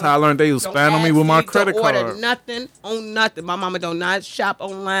no That's phone. how I learned they was Don't spying on me ask with my to credit order card. nothing on nothing. My mama do not shop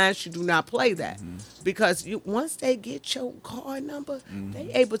online. She do not play that Mm-hmm. because once they get your card number,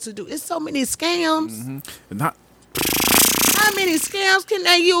 they able to do. It's so many scams. And not, How many scams can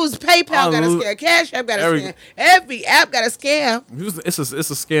they use? PayPal got a scam. Cash App got a Every- scam. Every app got a scam. it's a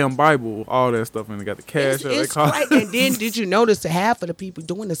scam Bible, all that stuff, and they got the cash. They It's call right. And then did you notice that half of the people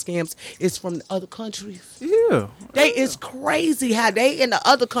doing the scams is from the other countries? Yeah, It's crazy how they in the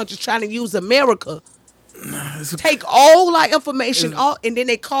other countries trying to use America. Take all our information, and then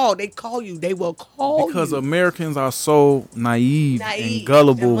they call you. They will call because you. Americans are so naive Naive and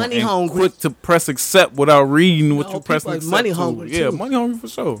gullible and money hungry. quick to press accept without reading what No, you press people are accept money to. hungry, Yeah, too. money hungry for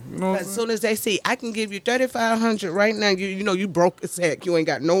sure. You know what I'm As saying? soon as they see, I can give you 3,500 right now. You know you broke as heck. You ain't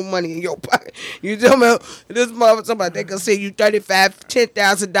got no money in your pocket. You tell me this mother somebody they can say you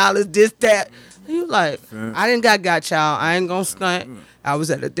 $10,000, this that. You like, I didn't got y'all. I ain't gonna stunt. I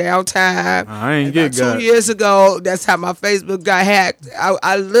was at a downtime. I ain't About get got. 2 years ago. That's how my Facebook got hacked.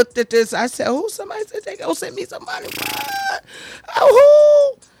 I looked at this. I said, "Who?" Somebody said they gonna send me some money. What?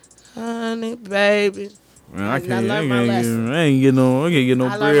 Oh, who? Honey, baby. Man, I I can't. learned my lesson. I ain't get no. I can't get no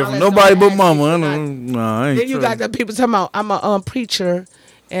I learned bread my from lesson. nobody Don't but ask mama. people I not- don't. Nah, I ain't. Then you got trust. the people talking about I'm a preacher,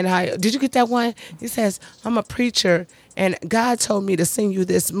 and did you get that one? It says I'm a preacher, and God told me to send you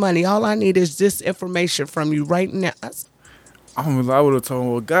this money. All I need is this information from you right now. I would have told.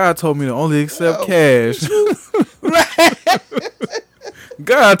 Well, God told me to only accept cash.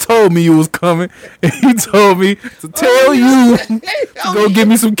 God told me you was coming, and He told me to tell you to go get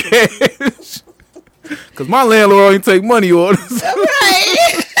me some cash. Cause my landlord only take money orders.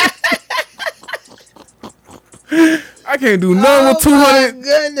 Right. I can't do nothing with 200.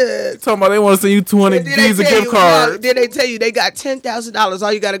 Goodness. Talking about they want to send you 200 Did they G's of tell gift you, cards. Did they tell you they got $10,000?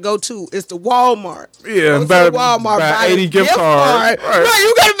 All you got to go to is the Walmart. Yeah, Go and to buy- the Walmart, buy buy 80 a gift cards. Right. Right,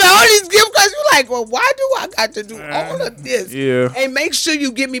 you got to buy all these gift cards. You're like, well, why do I got to do all of this? Yeah. And make sure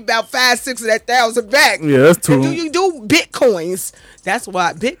you give me about 5, 6 of that thousand back. Yeah, that's And too. do you do Bitcoins? That's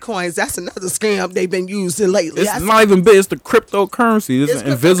why Bitcoins, that's another scam they've been using lately. It's not even big. It's the cryptocurrency. It's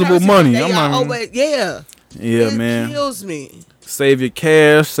invisible cryptocurrency, money. they I'm are not. always, yeah. Yeah, It man. kills me. Save your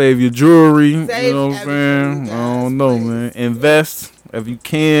cash. Save your jewelry. Save you know what I'm everything, saying? I guys, don't know, please. man. Invest if you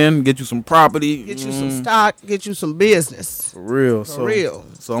can. Get you some property. Get you some stock, get you some business. For real. For real.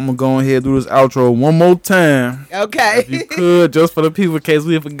 So I'm gonna go ahead and do this outro one more time. Okay. If you could, just for the people, in case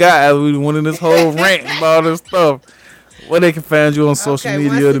we forgot, as we went in this whole rant about all this stuff. Where they can find you on social Okay, media,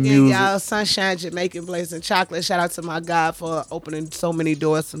 once the again, music. y'all, Sunshine Jamaican Blazin' Chocolate. Shout out to my God for opening so many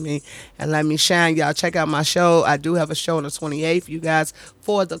doors for me and let me shine. Y'all check out my show. I do have a show on the 28th, you guys,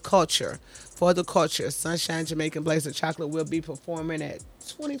 for the culture. For the culture. Sunshine Jamaican Blazin' Chocolate will be performing at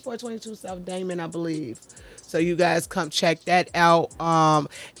 2422 South Damon, I believe. So you guys come check that out.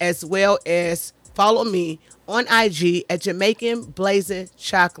 As well as follow me on IG at Jamaican Blazin'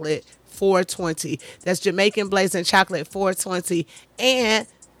 Chocolate 420. That's Jamaican Blazing Chocolate 420. And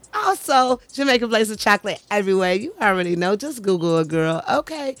also Jamaican Blazing Chocolate everywhere. You already know. Just Google a girl.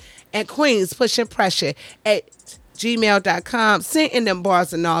 Okay. And Queens Pushing Pressure at gmail.com. Send in them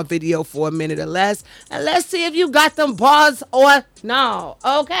bars and all video for a minute or less. And let's see if you got them bars or no.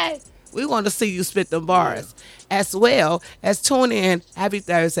 Okay. We want to see you spit them bars. As well as tune in every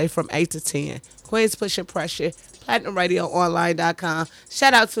Thursday from 8 to 10. Queens Pushing Pressure. PlatinumRadioOnline.com.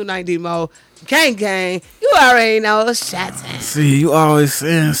 Shout out to 90 Mo. Gang gang. You already know. Shout out. See, you always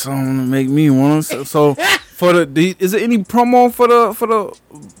saying something to make me want to. So for is there any promo for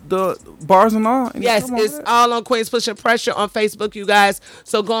the bars and all? Any Yes, promo it's for that? all on Queens Pushing Pressure on Facebook, you guys.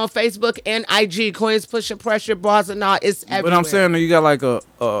 So go on Facebook and IG. Queens Pushing Pressure, bars and all. It's everywhere. But I'm saying that you got like a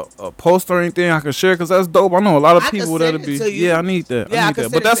post or anything I can share because that's dope. I know a lot of I can people send that'll it be. to you. Yeah, I need that. Yeah, I I need can that.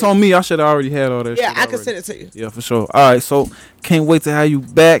 send But it that's to you. on me. I should have already had all that. Yeah, shit I can already. send it to you. Yeah, for sure. All right, so can't wait to have you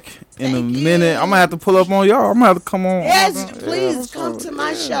back in Thank a you. minute. I'm gonna have to pull up on y'all. I'm gonna have to come on. Yes, please for come sure. to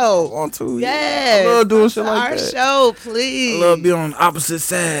my Yeah, show. I want to. Yes. I love doing come shit to like our that. show, please. I love being on the opposite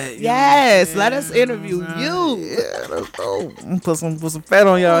side. You know Yes, what I'm let us saying? interview You know what I'm you. saying? Yeah, that's dope. I'm put some fat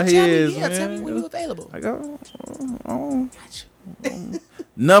on y'all heads, man. Tell me when you're available. Like,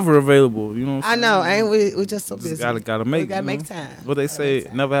 never available. You know what I I'm know, saying? ain't we just so Just busy. gotta make. We gotta you make know? time. What they Gotta say, make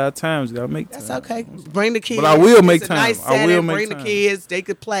time. never have time. You gotta make time. That's okay. Bring the kids. But I will make It's time. A nice I will setting. make Bring time. the kids. They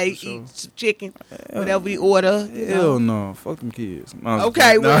could play, sure. eat chicken, whatever we order. You Hell know. no, fuck them kids. No, I'm just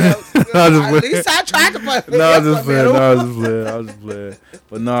Okay, playing. well, No, I'm just at playing. least I tried to put No, I'm your just playing. middle. No, I'm just playing.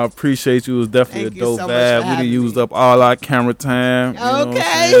 But no, I appreciate you. It was definitely Thank a you dope so much vibe. for We done having used me. up all our camera time. You know what I'm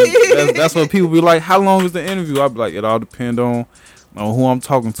Okay. saying? That's what people be like. How long is the interview? I be like, it all depend on who I'm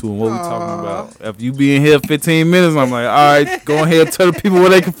talking to and what we talking about. If you be in here 15 minutes, I'm like, all right, go ahead and tell the people where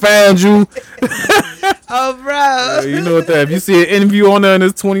they can find you. Oh, bro. Yeah, you know what that? If you see an interview on there and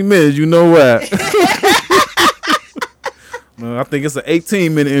it's 20 minutes, you know what? No, I think it's an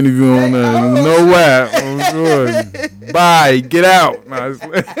 18-minute interview on there. You know what? I'm sure. Bye. Get out. Nah,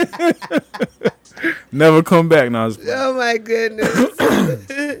 never come back. Nah, Oh, my goodness.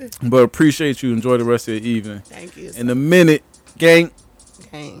 but appreciate you. Enjoy the rest of your evening. Thank you. In a minute, gang.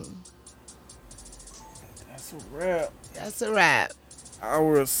 Gang. That's a wrap. That's a wrap.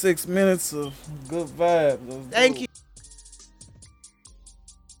 Hour of 6 minutes of good vibes. Thank you.